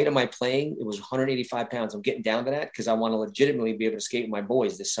 When the height of my playing, it was 185 pounds. I'm getting down to that because I want to legitimately be able to skate with my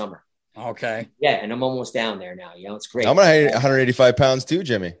boys this summer. Okay. Yeah, and I'm almost down there now. It's great. I'm gonna 185 pounds too,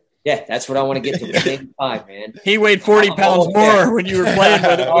 Jimmy. Yeah, that's what I want to get to. 185, man. He weighed 40 pounds more when you were playing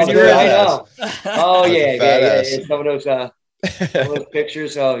with him. I know. Oh yeah. Some of those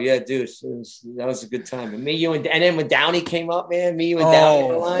pictures. Oh yeah, dude, that was a good time. And then when Downey came up, man, Downey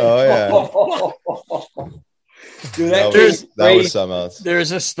on the line. Oh yeah. Dude, that was something else.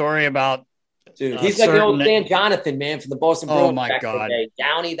 There's a story about. Dude, he's like the old Stan Jonathan, man, from the Boston Bruins. Oh my God,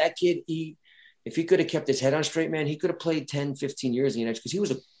 Downey, that kid. If he could have kept his head on straight, man, he could have played 10, 15 years in the NHL because he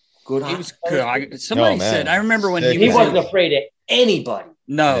was a good. He was good. Somebody said, I remember when he wasn't afraid of anybody.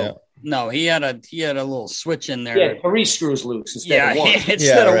 No, he had a little switch in there. Yeah, 3 screws loose instead of 1.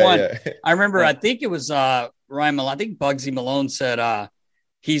 Instead of 1. Yeah. I remember. I think it was Ryan Malone. I think Bugsy Malone said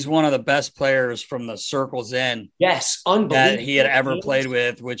he's one of the best players from the Circles End. Yes, unbelievable that he had ever played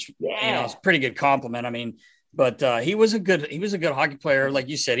with, which is a pretty good compliment. I mean. But he was a good hockey player. Like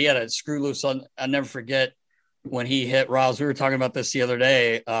you said, he had a screw loose on. I'll never forget when he hit Riles. We were talking about this the other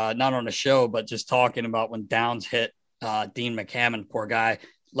day, not on the show, but just talking about when Downs hit Dean McCammon, poor guy,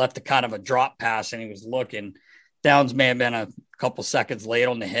 left a kind of a drop pass and he was looking. Downs may have been a couple seconds late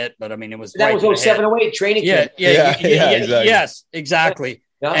on the hit, but I mean, it was that was 07-08 training camp. Yeah, exactly. Yes, exactly.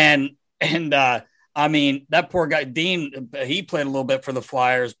 Yeah. And I mean, that poor guy, Dean, he played a little bit for the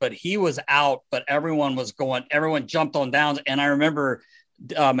Flyers, but he was out, but everyone jumped on Downs. And I remember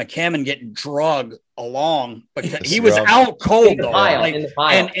McCammon getting drugged along, but he was out cold though.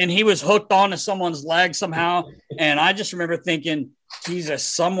 And he was hooked onto someone's leg somehow. And I just remember thinking, Jesus,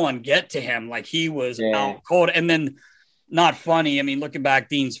 someone get to him. Like he was out cold. And then not funny. I mean, looking back,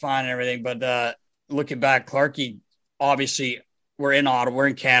 Dean's fine and everything, but looking back, Clarkie, obviously we're in Ottawa, we're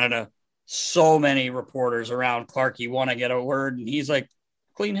in Canada. So many reporters around Clarkie want to get a word. And he's like,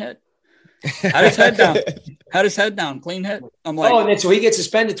 clean hit. Had his head down, clean hit. I'm like, and then so he gets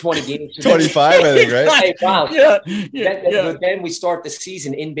suspended 20 games. 25, I think, right? Hey, wow. Yeah. Then we start the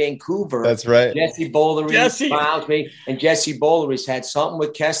season in Vancouver. That's right. Jesse Bowlery, and Jesse Bowlery's had something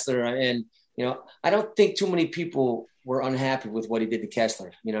with Kessler. And, I don't think too many people were unhappy with what he did to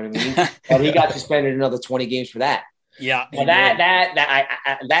Kessler. You know what I mean? But he got suspended another 20 games for that. Yeah. Well,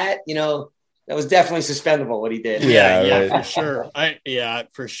 that was definitely suspendable what he did. Yeah, for sure.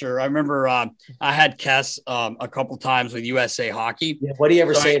 For sure. I remember I had Kess a couple times with USA Hockey. Yeah, what do you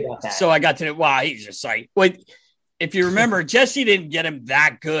ever say about that? So I got to know, wow, he's just like, wait, if you remember, Jesse didn't get him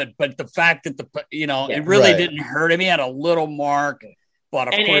that good, but the fact that it really didn't hurt him. He had a little mark, but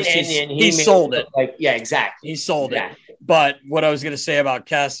of course he sold it. Exactly. He sold it. But what I was going to say about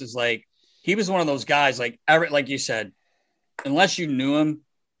Kess is like, he was one of those guys, like you said, unless you knew him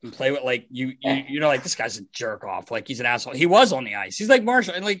and play with, like, you're like, this guy's a jerk off. Like, he's an asshole. He was on the ice. He's like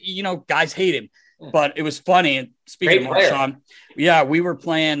Marshall. And, like, guys hate him. But it was funny. And speaking of Marchand, we were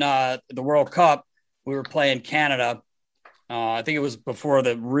playing the World Cup. We were playing Canada. I think it was before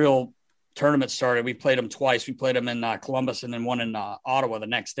the real tournament started. We played them twice. We played them in Columbus and then one in Ottawa the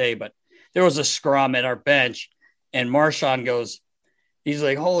next day. But there was a scrum at our bench. And Marchand goes, he's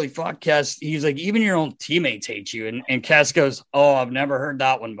like, holy fuck, Cass. He's like, even your own teammates hate you. And Cass goes, oh, I've never heard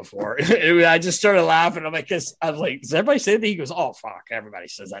that one before. I just started laughing. I'm like, I was like, does everybody say that? He goes, oh, fuck. Everybody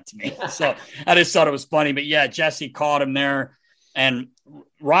says that to me. So I just thought it was funny. But yeah, Jesse caught him there. And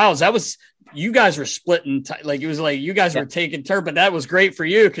Riles, you guys were splitting. It was like you guys were taking turn, but that was great for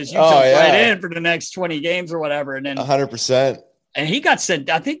you because you jumped right in for the next 20 games or whatever. And then 100%. And he got sent.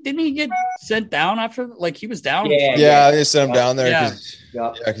 I think didn't he get sent down after? Like he was down. Yeah, they sent him down there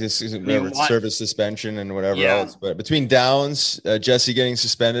because service suspension and whatever else. But between downs, Jesse getting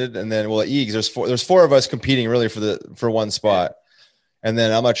suspended, and then Eags. There's four of us competing really for one spot. And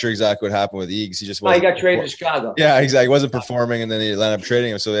then I'm not sure exactly what happened with Eags. He just he got traded to Chicago. Yeah, exactly. He wasn't performing, and then they ended up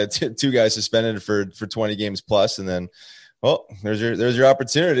trading him. So they had two guys suspended for 20 games plus, and then. Well, there's your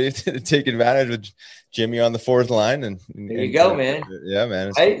opportunity to take advantage with Jimmy on the fourth line, and there you go, man. Yeah,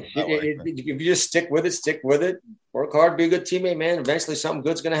 man. If you just stick with it. Work hard, be a good teammate, man. Eventually, something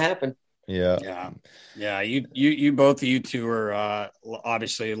good's going to happen. Yeah. You both of you two are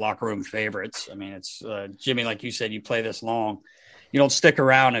obviously locker room favorites. I mean, it's Jimmy, like you said, you play this long. You don't stick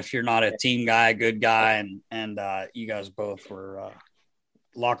around if you're not a team guy, good guy, and you guys both were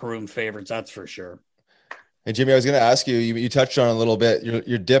locker room favorites. That's for sure. Hey, Jimmy, I was going to ask you, you touched on a little bit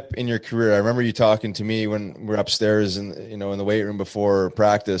your dip in your career. I remember you talking to me when we're upstairs in the weight room before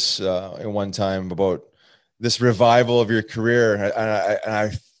practice at one time about this revival of your career. And I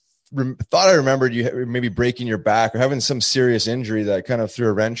thought I remembered you maybe breaking your back or having some serious injury that kind of threw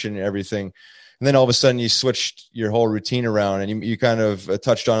a wrench in everything. And then all of a sudden you switched your whole routine around, and you kind of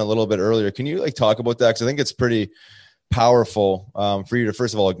touched on it a little bit earlier. Can you talk about that? Because I think it's pretty powerful for you to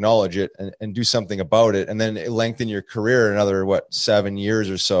first of all acknowledge it and do something about it, and then lengthen your career another 7 years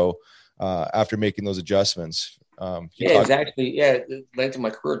or so after making those adjustments. Lengthened my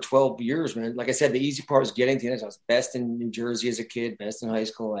career 12 years, man. Like I said, the easy part was getting to this. I was best in New Jersey as a kid, best in high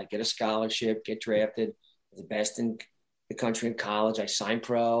school. I get a scholarship, get drafted, the best in the country in college. I signed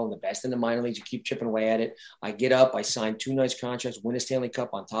pro, and the best in the minor leagues. You keep chipping away at it. I get up, I sign 2 nice contracts, win a Stanley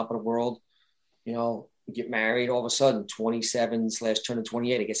Cup on top of the world. Get married, all of a sudden, 27/turning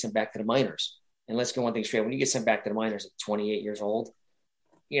 28, I get sent back to the minors. And let's get one thing straight. When you get sent back to the minors at 28 years old,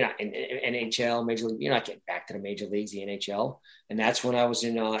 you're not in NHL, Major League. You're not getting back to the major leagues, the NHL. And that's when I was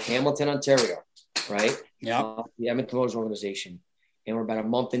in Hamilton, Ontario, right? Yeah. The Edmonton Oilers organization. And we're about a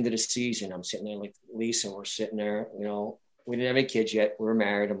month into the season. I'm sitting there like Lisa, we're sitting there, we didn't have any kids yet. We were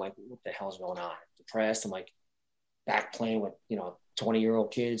married. I'm like, what the hell's going on? I'm depressed. I'm like back playing with,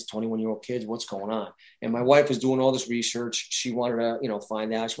 20-year-old kids, 21-year-old kids, what's going on? And my wife was doing all this research. She wanted to,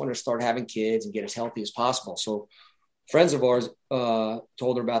 find out. She wanted to start having kids and get as healthy as possible. So friends of ours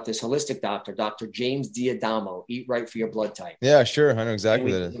told her about this holistic doctor, Dr. James D'Adamo, Eat Right for Your Blood Type. Yeah, sure. I know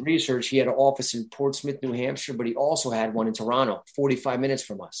exactly what it is. The research, he had an office in Portsmouth, New Hampshire, but he also had one in Toronto, 45 minutes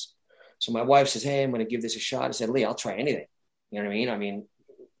from us. So my wife says, hey, I'm going to give this a shot. I said, Lee, I'll try anything. You know what I mean? I mean,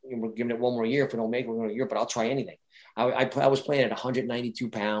 we're giving it one more year. If we don't make it, we're going to year, but I'll try anything. I was playing at 192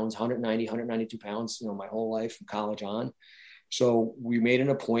 pounds, 192 pounds, my whole life from college on. So we made an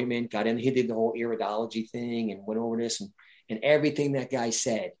appointment, got in, he did the whole iridology thing and went over this and everything that guy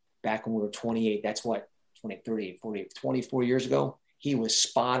said back when we were 28, that's what, 20, 38, 48, 24 years ago, he was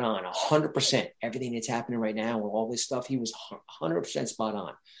spot on 100%. Everything that's happening right now with all this stuff, he was 100% spot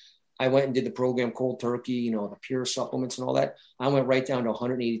on. I went and did the program cold turkey, the pure supplements and all that. I went right down to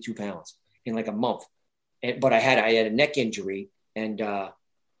 182 pounds in like a month. But I had a neck injury and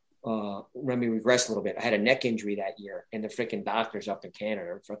let me regress a little bit. I had a neck injury that year and the freaking doctors up in Canada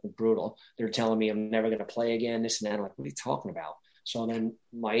are fucking brutal. They're telling me I'm never going to play again, this and that. I'm like, what are you talking about? So then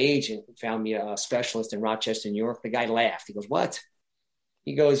my agent found me a specialist in Rochester, New York. The guy laughed. He goes, what?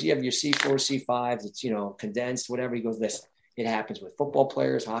 He goes, you have your C4, C5s. It's, condensed, whatever. He goes, listen, it happens with football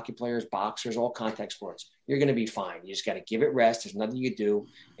players, hockey players, boxers, all contact sports. You're going to be fine. You just got to give it rest. There's nothing you do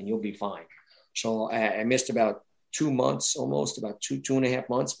and you'll be fine. So I missed about 2 months, almost about 2.5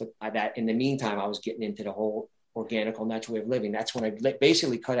 months. But that in the meantime, I was getting into the whole organic, natural way of living. That's when I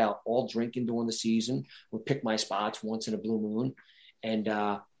basically cut out all drinking during the season, would pick my spots once in a blue moon. And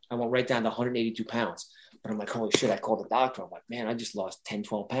I went right down to 182 pounds. But I'm like, holy shit, I called the doctor. I'm like, man, I just lost 10,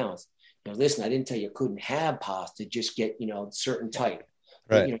 12 pounds. Listen, I didn't tell you I couldn't have pasta, just get, certain type,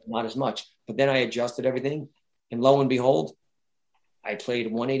 right. But, not as much. But then I adjusted everything. And lo and behold, I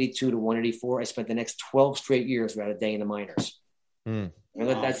played 182 to 184. I spent the next 12 straight years without a day in the minors. Let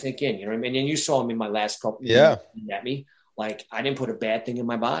that sink in, you know what I mean? And you saw me in my last couple of years at me. Like, I didn't put a bad thing in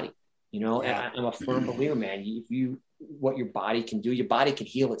my body, And I'm a firm believer, man. What your body can do, your body can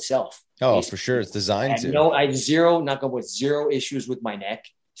heal itself. Oh, basically. For sure. It's designed to. I have zero issues with my neck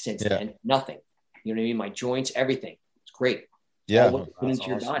since then. Nothing. You know what I mean? My joints, everything. It's great. Yeah. All put into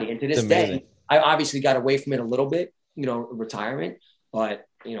your body. And to this day, I obviously got away from it a little bit, retirement, but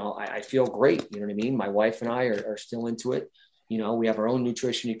I feel great. You know what I mean? My wife and I are still into it. We have our own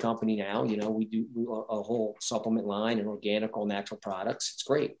nutrition company now. We do a whole supplement line and organic, all natural products. It's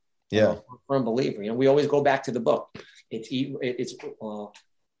great. Yeah. I'm a firm believer. We always go back to the book. It's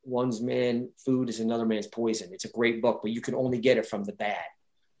one's man food is another man's poison. It's a great book, but you can only get it from the bad.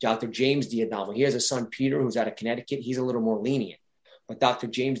 Dr. James D'Adamo, he has a son, Peter, who's out of Connecticut. He's a little more lenient. But Dr.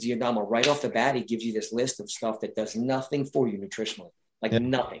 James D'Adamo, right off the bat, he gives you this list of stuff that does nothing for you nutritionally.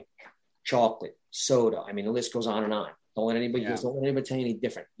 Nothing. Chocolate, soda. I mean, the list goes on and on. Don't let anybody tell you any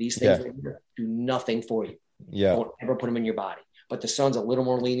different. These things right here do nothing for you. Yeah. Don't ever put them in your body. But the son's a little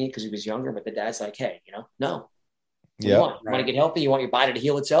more lenient because he was younger. But the dad's like, hey, no. Yeah. You want to get healthy? You want your body to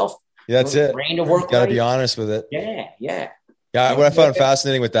heal itself? Yeah, that's it. Brain to work. Got to be honest with it. Yeah. What I found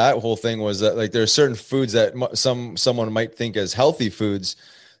fascinating with that whole thing was that there are certain foods that someone might think as healthy foods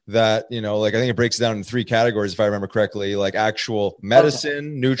that, I think it breaks it down in 3 categories, if I remember correctly, like actual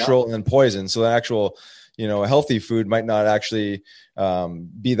medicine, neutral, and poison. So the actual, a healthy food might not actually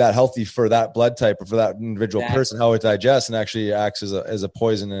be that healthy for that blood type or for that individual person, how it digests, and actually acts as a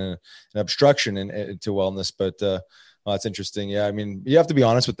poison and an obstruction to wellness. But that's interesting. Yeah. I mean, you have to be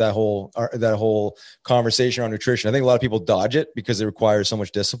honest with that whole conversation on nutrition. I think a lot of people dodge it because it requires so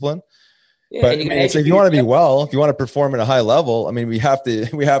much discipline. Yeah, but it's like, if you want to be well, if you want to perform at a high level, I mean, we have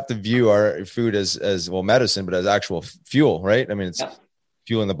to view our food as well, medicine, but as actual fuel, right? I mean, it's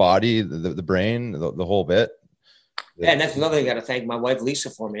fueling the body, the brain, the whole bit. Yeah, and that's another thing I got to thank my wife, Lisa,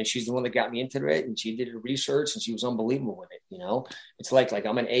 for, man. She's the one that got me into it, and she did her research, and she was unbelievable with it. It's like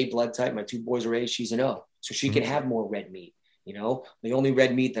I'm an A blood type. My 2 boys are A, she's an O. So she can have more red meat. The only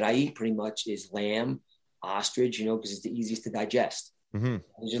red meat that I eat pretty much is lamb, ostrich, because it's the easiest to digest. Mm-hmm.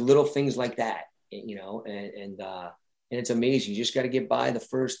 There's just little things like that, and it's amazing. You just got to get by the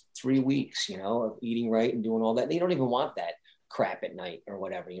first 3 weeks, of eating right and doing all that. And you don't even want that crap at night or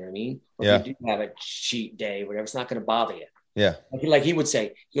whatever, you know what I mean? Or if you do have a cheat day, whatever, it's not going to bother you. Yeah. Like he would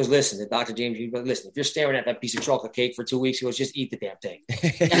say, he goes, listen, the Dr. James, listen, if you're staring at that piece of chocolate cake for 2 weeks, he goes, just eat the damn thing.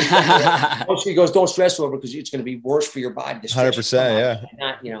 He goes, don't stress over it because it's going to be worse for your body. 100%. Yeah.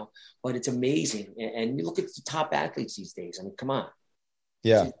 Not, but it's amazing. And you look at the top athletes these days. I mean, come on.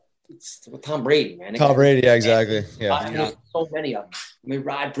 Yeah. It's Tom Brady, man. Tom Brady, yeah, exactly. Yeah. There's so many of them. I mean,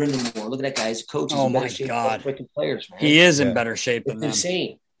 Rod Brindamore, look at that guy. He's a coach. He's oh, in my better shape God. than players, man. He is in better shape than them.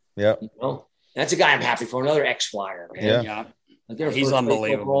 Insane. Yeah. That's a guy I'm happy for. Another ex-Flyer, man. Yeah. Like he's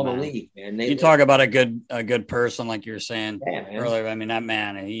unbelievable. In the league, man. You talk about a good person, like you were saying earlier. I mean, that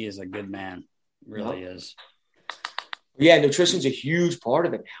man, he is a good man. Really is. Yeah, nutrition's a huge part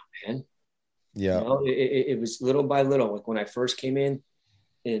of it now, man. Yeah. It was little by little. Like when I first came in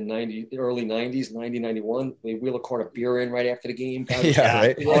early 90s, 90, 91, we wheel a quart of beer in right after the game. Guys,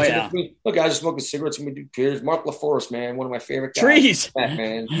 right. Oh, yeah. Look, guys are smoking cigarettes and we do periods. Mark LaForest, man, one of my favorite guys. Trees.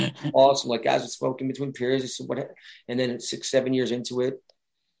 Man. Awesome. Like guys are smoking between periods. And then 6-7 years into it,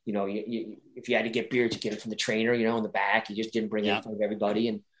 you if you had to get beers, you get it from the trainer, in the back. You just didn't bring it in front of everybody.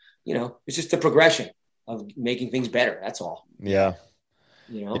 And, it's just the progression of making things better. That's all. Yeah.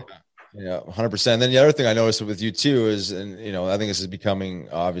 Yeah, 100%. And then the other thing I noticed with you too is, and, I think this is becoming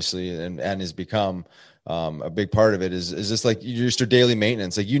obviously and has become a big part of it is just like just your daily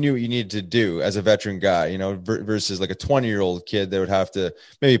maintenance. Like you knew what you needed to do as a veteran guy, versus like a 20-year-old kid that would have to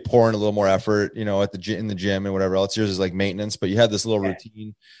maybe pour in a little more effort, in the gym and whatever else. Yours is like maintenance, but you had this little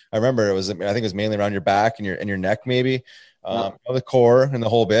routine. I remember I think it was mainly around your back and your neck, maybe. The core and the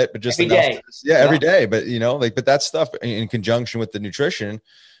whole bit, but just every day. Every day. But but that stuff in conjunction with the nutrition,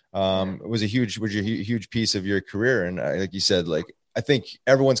 was a huge piece of your career. And like you said, like, I think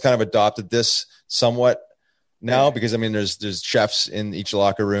everyone's kind of adopted this somewhat now because there's chefs in each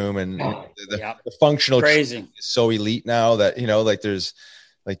locker room and the functional crazy is so elite now that, there's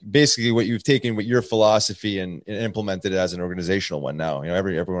like basically what you've taken with your philosophy and implemented it as an organizational one now.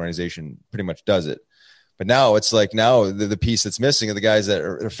 Every organization pretty much does it. But now it's like the piece that's missing are the guys that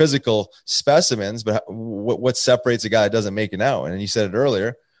are physical specimens, but what separates a guy that doesn't make it now? And you said it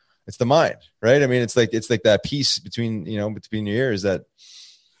earlier, it's the mind, right? It's like that piece between your ears that,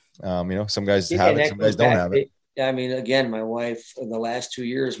 some guys have it, some guys don't have it. Again, my wife, in the last 2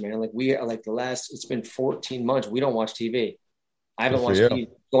 years, man, like it's been 14 months. We don't watch TV. I haven't watched TV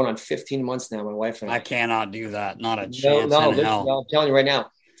going on 15 months now. My wife and I cannot do that. Not a chance. No, I'm telling you right now,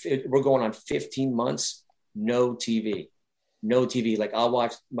 we're going on 15 months. No TV. Like I'll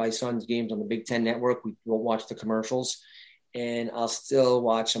watch my son's games on the Big Ten Network. We won't watch the commercials, and I'll still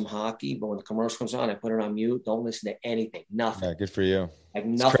watch some hockey. But when the commercial comes on, I put it on mute. Don't listen to anything. Nothing. Yeah, good for you. Like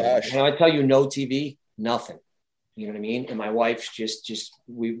nothing. And I tell you, no TV, nothing. You know what I mean? And my wife's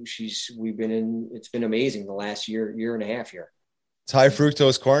we've been in. It's been amazing the last year and a half here. It's high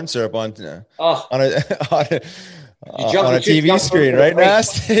fructose corn syrup on a TV screen, right,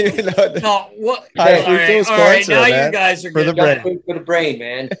 Nast? No, what? All right, now you guys are for the brain. For the brain,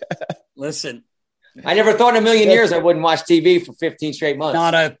 man. Listen, I never thought in a million years I wouldn't watch TV for 15 straight months.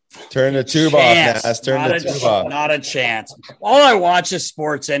 Turn the tube off, Nast. Turn the tube off. Not a chance. All I watch is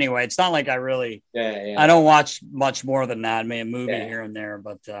sports anyway. It's not like I really. I don't watch much more than that. I mean, a movie here and there,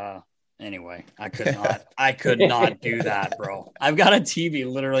 but. Anyway, I could not do that, bro. I've got a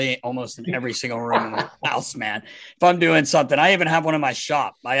TV literally almost in every single room in the house, man. If I'm doing something, I even have one in my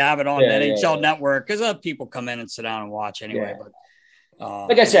shop. I have it on NHL Network because people come in and sit down and watch anyway. But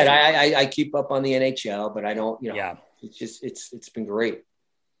like I said, I keep up on the NHL, but I don't, it's just, it's been great,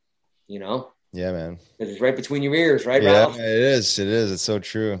 Yeah, man. Because it's right between your ears, right, yeah, Ralph? It is. It's so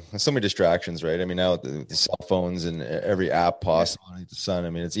true. There's so many distractions, right? Now the cell phones and every app possible underneath the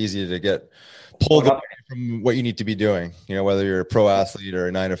sun. It's easy to get pulled away from what you need to be doing. Whether you're a pro athlete or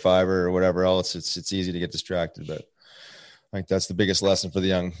a 9-to-5 or whatever else, it's easy to get distracted. But I think that's the biggest lesson for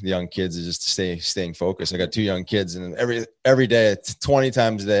the young kids is just to staying focused. I got 2 young kids, and every day, 20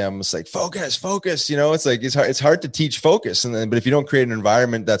 times a day, I'm just like, focus. It's like it's hard to teach focus, but if you don't create an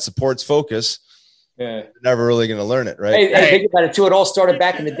environment that supports focus, you're never really going to learn it, right? Hey, think about it too. It all started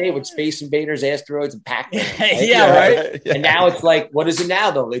back in the day with Space Invaders, Asteroids, and Pac-Man. Right? Right. And now it's like, what is it now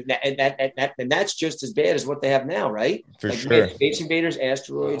though? And that's just as bad as what they have now, right? For sure. Space Invaders,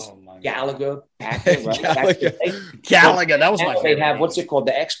 Asteroids, Galaga, Pac-Man, right? Galaga, that was my favorite. They have what's it called,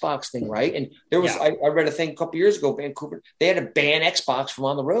 the Xbox thing, right? And there was I read a thing a couple years ago, Vancouver. They had to ban Xbox from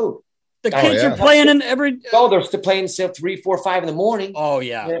on the road. The kids are playing in every. Oh, they're still playing until 3, 4, 5 in the morning. Oh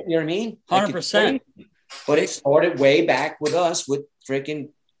yeah, you know what I mean? 100%. But it started way back with us with freaking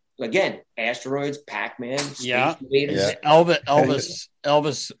again Asteroids, Pac-Man, Elvis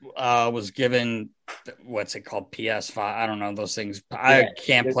was given what's it called, PS5. I don't know those things. I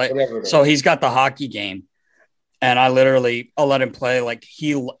can't play. So he's got the hockey game, and I'll let him play. Like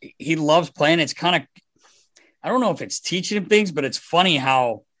he loves playing. It's kind of, I don't know if it's teaching him things, but it's funny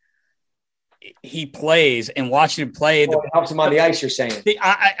how he plays and watching him play. It helps him on the ice, you're saying.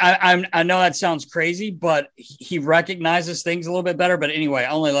 I know that sounds crazy, but he recognizes things a little bit better. But anyway,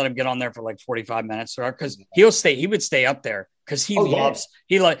 I only let him get on there for like 45 minutes because he would stay up there because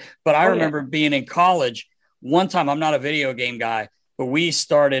but I remember being in college one time. I'm not a video game guy, but we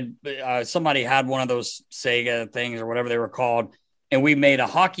started, somebody had one of those Sega things or whatever they were called. And we made a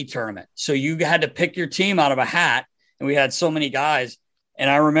hockey tournament. So you had to pick your team out of a hat, and we had so many guys. And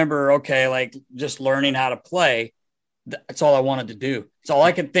I remember, like just learning how to play. That's all I wanted to do. It's all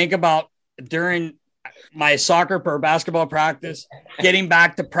I could think about during my soccer or basketball practice, getting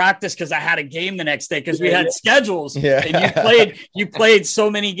back to practice because I had a game the next day because we had schedules. Yeah. And you played so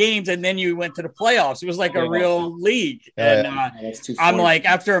many games and then you went to the playoffs. It was like a real league. And I'm like,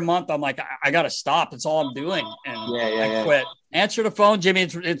 after a month, I'm like, I got to stop. That's all I'm doing. And I quit. Answer the phone, Jimmy.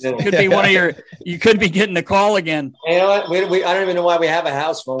 It could be one of you could be getting a call again. You know what? I don't even know why we have a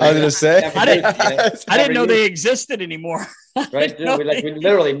house phone. I was going to say. I didn't know they existed anymore. Right? We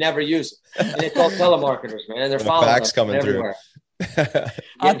literally never use it. And it's all telemarketers, man. They're following us coming everywhere.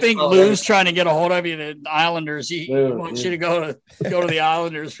 I think Lou's trying to get a hold of you, the Islanders. He wants you to go to the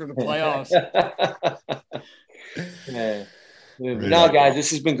Islanders for the playoffs. No, guys,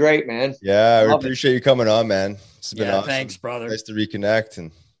 this has been great, man. Yeah, we appreciate you coming on, man. It's been awesome. Thanks, brother. Nice to reconnect.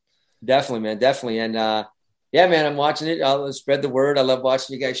 And definitely, man, definitely. And man, I'm watching it. I'll spread the word. I love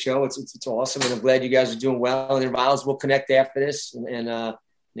watching you guys show. It's awesome, and I'm glad you guys are doing well. And Riles will connect after this. And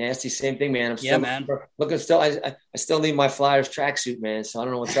Nasty, same thing, man. I'm still looking. I still need my Flyers tracksuit, man. So I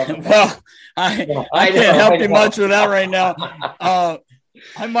don't know what's up. Well, I can't help you much with that right now.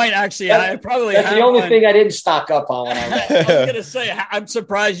 I might actually. That's the only thing I didn't stock up on when I went. I was gonna say I'm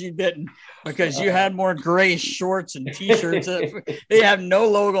surprised you didn't, because you had more gray shorts and T-shirts. They have no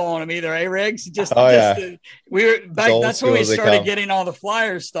logo on them either, Riggs? We were back. That's when we started getting all the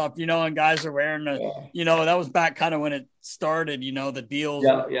Flyers stuff, and guys are wearing that was back kind of when it started. The deals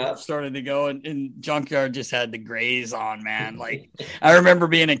started to go, and Junkyard just had the grays on, man. Like I remember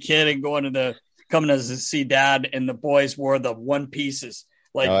being a kid and coming to see Dad, and the boys wore the one pieces.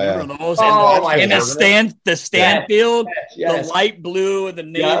 Remember those? And the Stanfield, the light blue and the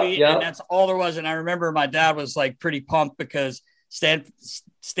navy, and that's all there was. And I remember my dad was like pretty pumped because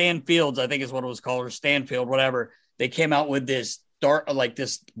Stanfields, I think is what it was called, or Stanfield, whatever. They came out with this dark, like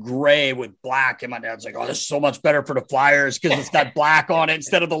this gray with black, and my dad's like, "Oh, this is so much better for the Flyers because it's got black on it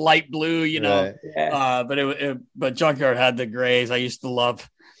instead of the light blue," Right. But Junkyard had the grays. I used to love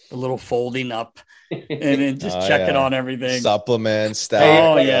the little folding up. And then just checking on everything. Supplements, stuff.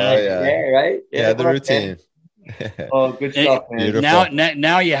 Right? Yeah, the routine. Good stuff, man. Beautiful.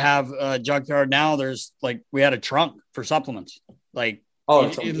 Now you have Junkyard. Now there's we had a trunk for supplements.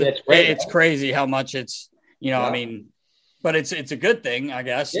 It's crazy how much it's, I mean, but it's a good thing, I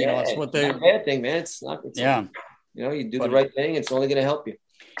guess. It's what they. It's not a bad thing, man. It's not. You do the right thing. It's only going to help you.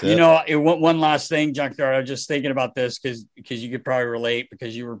 One last thing, Junkyard. I was just thinking about this because you could probably relate,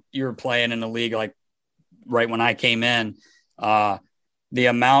 because you were playing in the league right when I came in. The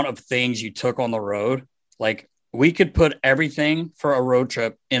amount of things you took on the road, we could put everything for a road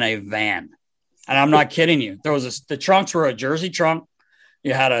trip in a van, and I'm not kidding you. The trunks were a jersey trunk.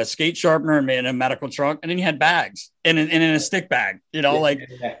 You had a skate sharpener and a medical trunk, and then you had bags and in a stick bag.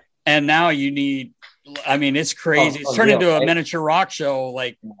 And now you need. I mean, it's crazy. It's turned into a miniature rock show,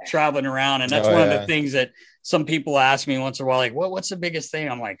 traveling around. And that's one of the things that some people ask me once in a while, what's the biggest thing?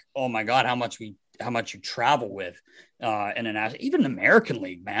 I'm like, oh my God, how much you travel with in even American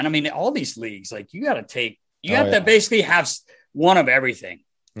League, man. I mean, all these leagues, you got to to basically have one of everything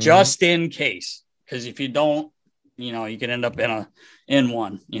just in case. Because if you don't, you can end up in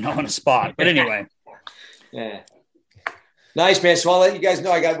one, in a spot. But anyway. Yeah. Nice, man. So I'll let you guys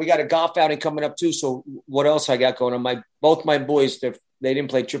know we got a golf outing coming up too. So what else I got going on? Both my boys, they didn't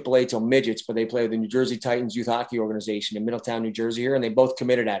play AAA till midgets, but they play with the New Jersey Titans Youth Hockey Organization in Middletown, New Jersey here, and they both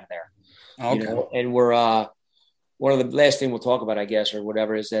committed out of there. Okay. And we're one of the last thing we'll talk about, I guess, or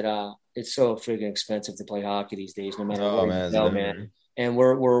whatever, is that it's so freaking expensive to play hockey these days, no matter what you know, man. And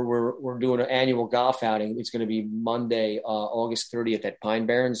we're doing an annual golf outing. It's going to be Monday, August 30th at Pine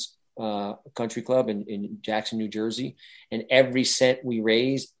Barrens Country Club in Jackson, New Jersey, and every cent we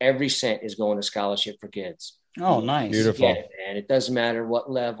raise, every cent is going to scholarship for kids. Oh, nice. Beautiful. Man. It doesn't matter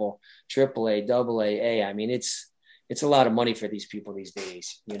what level, AAA, AA, A. I mean, it's a lot of money for these people these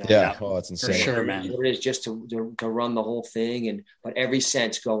days. Yeah. Oh, it's insane. For sure, man. It is just to run the whole thing, but every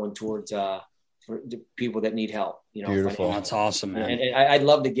cent's going towards for the people that need help. Beautiful. That's awesome, man. And I'd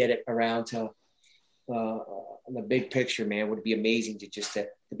love to get it around to the big picture, man. Would be amazing to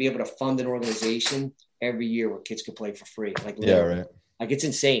be able to fund an organization every year where kids could play for free. Right. It's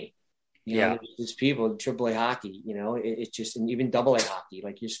insane. There's people in AAA hockey, it's just, and even AA hockey,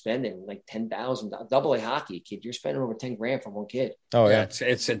 you're spending $10,000. AA hockey kid, you're spending over $10,000 for one kid. Oh yeah.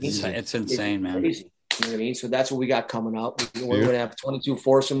 It's insane, man. Crazy. You know what I mean? So that's what we got coming up. We're going to have 22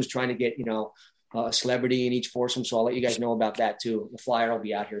 foursomes, trying to get, a celebrity in each foursome. So I'll let you guys know about that too. The flyer will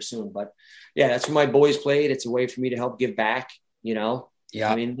be out here soon, but yeah, that's where my boys played. It's a way for me to help give back, Yeah.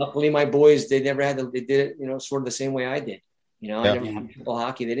 I mean, luckily my boys, they never had they did it, sort of the same way I did. I never played triple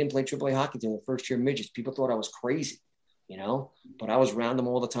hockey. They didn't play AAA hockey until the first year midgets. People thought I was crazy. but I was around him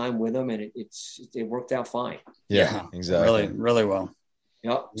all the time with him, and it worked out fine. Yeah, exactly. Really, really well.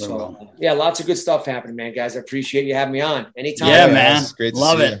 Yep. Really So, well. lots of good stuff happening, man, guys. I appreciate you having me on anytime. Yeah, man. It's great to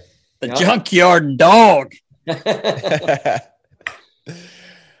Love see it. The Junkyard Dog.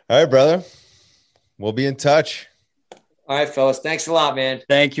 All right, brother. We'll be in touch. All right, fellas. Thanks a lot, man.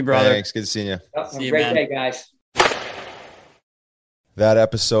 Thank you, brother. Thanks. Good seeing you. Have See a you, great man. day, guys. That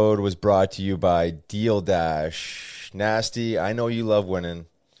episode was brought to you by Deal Dash. Nasty, I know you love winning.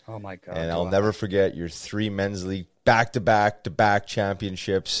 Oh, my God. And I'll never forget your 3 men's league back-to-back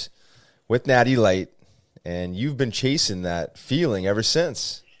championships with Natty Light. And you've been chasing that feeling ever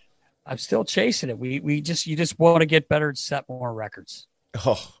since. I'm still chasing it. You just want to get better and set more records.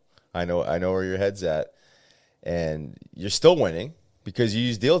 Oh, I know where your head's at. And you're still winning because you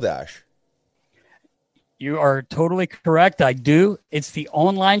use Deal Dash. You are totally correct. I do. It's the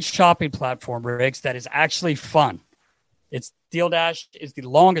online shopping platform, Riggs, that is actually fun. It's Deal Dash is the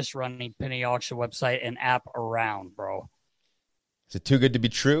longest running penny auction website and app around, bro. Is it too good to be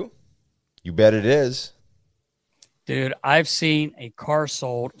true? You bet it is. Dude, I've seen a car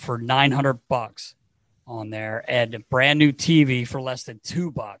sold for $900 on there and a brand new TV for less than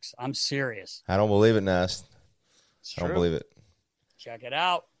 $2. I'm serious. I don't believe it, Nast. It's I don't true. believe it. Check it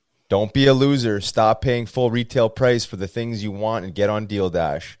out. Don't be a loser. Stop paying full retail price for the things you want and get on Deal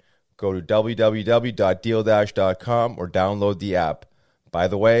Dash. Go to www.dealdash.com or download the app. By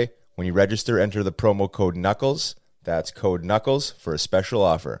the way, when you register, enter the promo code Knuckles. That's code Knuckles for a special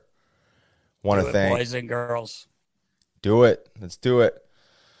offer. Want to thank boys and girls. Do it. Let's do it.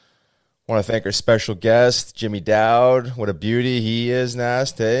 Want to thank our special guest, Jimmy Dowd. What a beauty he is,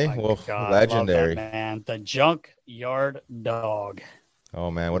 Nast. Hey, My God, legendary. I love that, man. The Junkyard Dog. Oh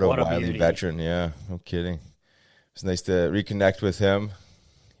man, what a wily beauty. veteran. Yeah, no kidding. It's nice to reconnect with him.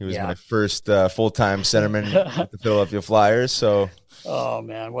 He was Yeah. my first full-time centerman with the Philadelphia Flyers, so Oh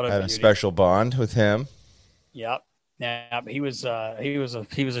man, what a I had a beauty. special bond with him. Yep. Yeah, he was a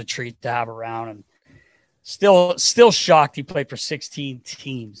treat to have around, and still shocked he played for 16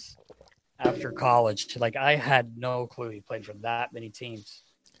 teams after college. Like, I had no clue he played for that many teams.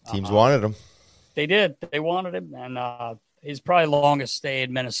 Teams wanted him. They did. They wanted him, and his probably longest stay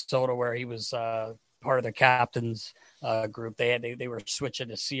in Minnesota, where he was part of the captain's group. They were switching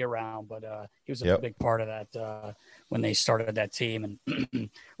to see around, but he was a big part of that when they started that team. And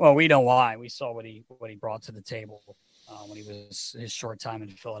well, we know why. We saw what he brought to the table when he was his short time in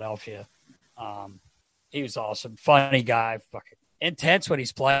Philadelphia. He was awesome, funny guy, fucking intense when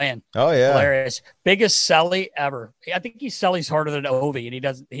he's playing. Oh yeah, Hilarious. Biggest celly ever. I think he cellies harder than Ovi, and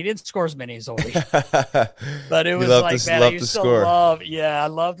he didn't score as many as Ovi. But it was like, man, I used to love. Yeah, I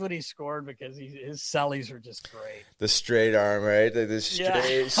loved when he scored because his cellies were just great. The straight arm, right? The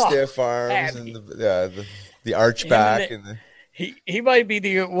straight, stiff arms, and the arch back, and he might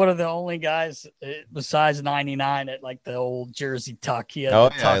be one of the only guys besides 99 at like the old Jersey tuck. He had the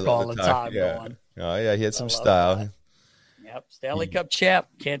tuck all the time going. Oh yeah, he had some style. That. Yep, Stanley Cup champ.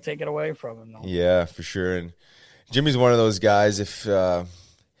 Can't take it away from him, though. Yeah, for sure. And Jimmy's one of those guys. If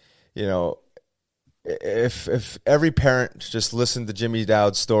if every parent just listened to Jimmy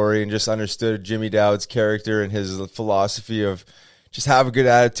Dowd's story and just understood Jimmy Dowd's character and his philosophy of just have a good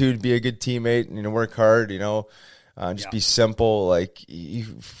attitude, be a good teammate, and work hard, just be simple. Like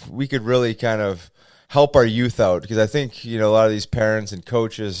we could really kind of help our youth out, because I think a lot of these parents and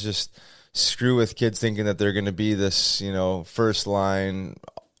coaches just screw with kids thinking that they're going to be this, first line,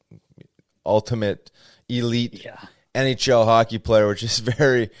 ultimate elite NHL hockey player, which is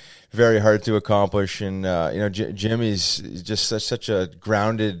very, very hard to accomplish. And, Jimmy's just such a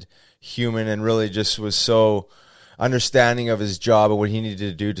grounded human and really just was so understanding of his job and what he needed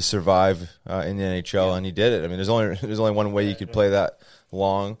to do to survive in the NHL. And he did it. I mean, there's only one way you could play that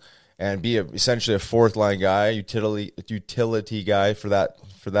long and be essentially a fourth line guy, utility guy for that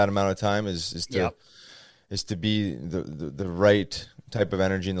amount of time is to be the right type of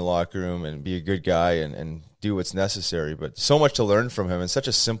energy in the locker room and be a good guy and do what's necessary. But so much to learn from him, and such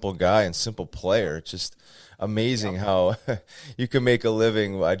a simple guy and simple player. It's just amazing how you can make a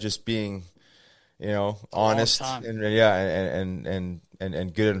living by just being, honest and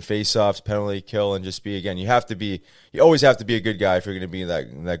good in face-offs, penalty kill, and just be, again, you always have to be a good guy if you're going to be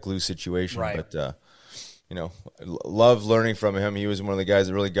in that glue situation. Right. But love learning from him. He was one of the guys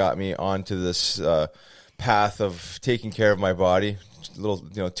that really got me onto this path of taking care of my body.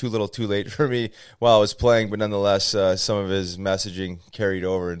 Too little, too late for me while I was playing, but nonetheless, some of his messaging carried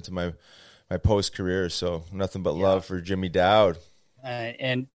over into my post-career. So nothing but love for Jimmy Dowd.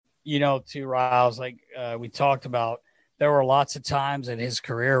 And too, Riles, like we talked about, there were lots of times in his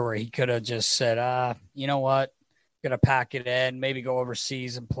career where he could have just said, you know what, going to pack it in, maybe go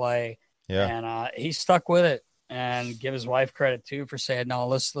overseas and play. Yeah. And he stuck with it, and give his wife credit too for saying, no,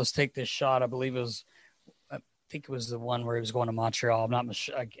 let's take this shot. I think it was the one where he was going to Montreal. I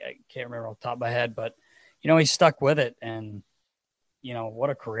can't remember off the top of my head, but he stuck with it, and what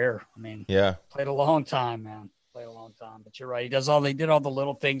a career. I mean, yeah, played a long time, man. Played a long time, but you're right. He did all the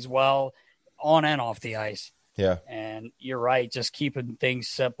little things well on and off the ice. Yeah. And you're right. Just keeping things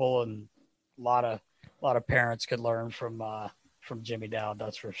simple, and a lot of parents could learn from Jimmy Dowd.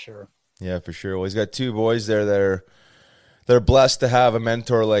 That's for sure. Yeah, for sure. Well, he's got two boys there that they're blessed to have a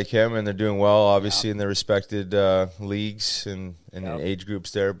mentor like him, and they're doing well, obviously, in their respected leagues and age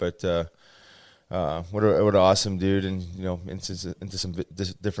groups there. But what an awesome dude, and into some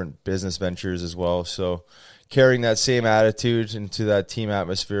different business ventures as well. So carrying that same attitude into that team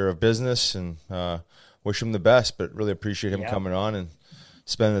atmosphere of business, and wish him the best. But really appreciate him coming on and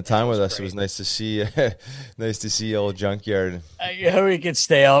spending the time with us. Great. It was nice to see old Junkyard. We could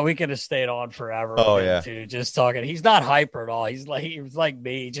stay on. We could have stayed on forever. Oh yeah, too. Just talking. He's not hyper at all. He's like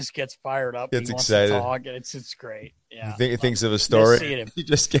me. He just gets fired up. Gets he wants excited. To talk, and it's great. Yeah, he thinks of a story. He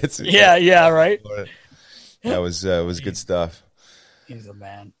just gets it. Yeah, right. That was good stuff. He's a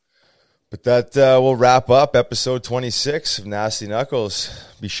man. But that will wrap up episode 26 of Nasty Knuckles.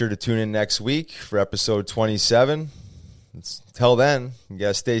 Be sure to tune in next week for episode 27. Until then, you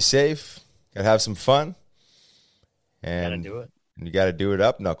gotta stay safe, gotta have some fun, and gotta do it. And you gotta do it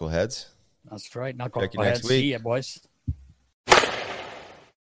up, knuckleheads. That's right, knuckleheads. Check you next week. See ya, boys.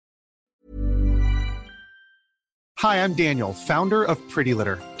 Hi, I'm Daniel, founder of Pretty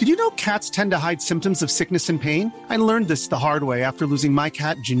Litter. Did you know cats tend to hide symptoms of sickness and pain? I learned this the hard way after losing my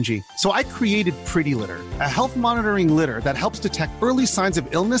cat, Gingy. So I created Pretty Litter, a health monitoring litter that helps detect early signs of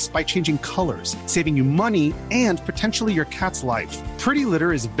illness by changing colors, saving you money and potentially your cat's life. Pretty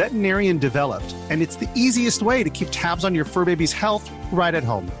Litter is veterinarian developed, and it's the easiest way to keep tabs on your fur baby's health right at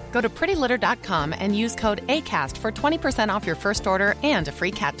home. Go to prettylitter.com and use code ACAST for 20% off your first order and a free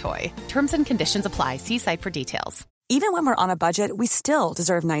cat toy. Terms and conditions apply. See site for details. Even when we're on a budget, we still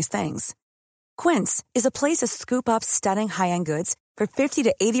deserve nice things. Quince is a place to scoop up stunning high-end goods for 50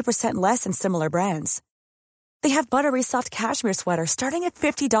 to 80% less than similar brands. They have buttery soft cashmere sweaters starting at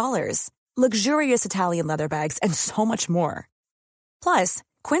 $50, luxurious Italian leather bags, and so much more. Plus,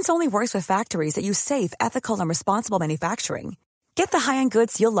 Quince only works with factories that use safe, ethical, and responsible manufacturing. Get the high-end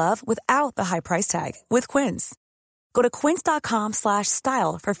goods you'll love without the high price tag with Quince. Go to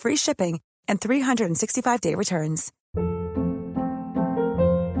quince.com/style for free shipping and 365-day returns.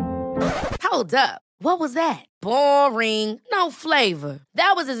 Hold up. What was that? Boring. No flavor.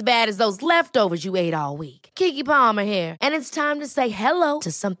 That was as bad as those leftovers you ate all week. Keke Palmer here, and it's time to say hello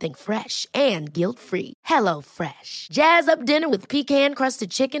to something fresh and guilt-free. Hello Fresh. Jazz up dinner with pecan-crusted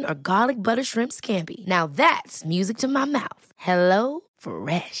chicken or garlic butter shrimp scampi. Now that's music to my mouth. Hello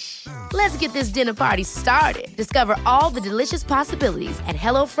Fresh. Let's get this dinner party started. Discover all the delicious possibilities at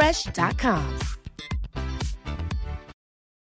HelloFresh.com.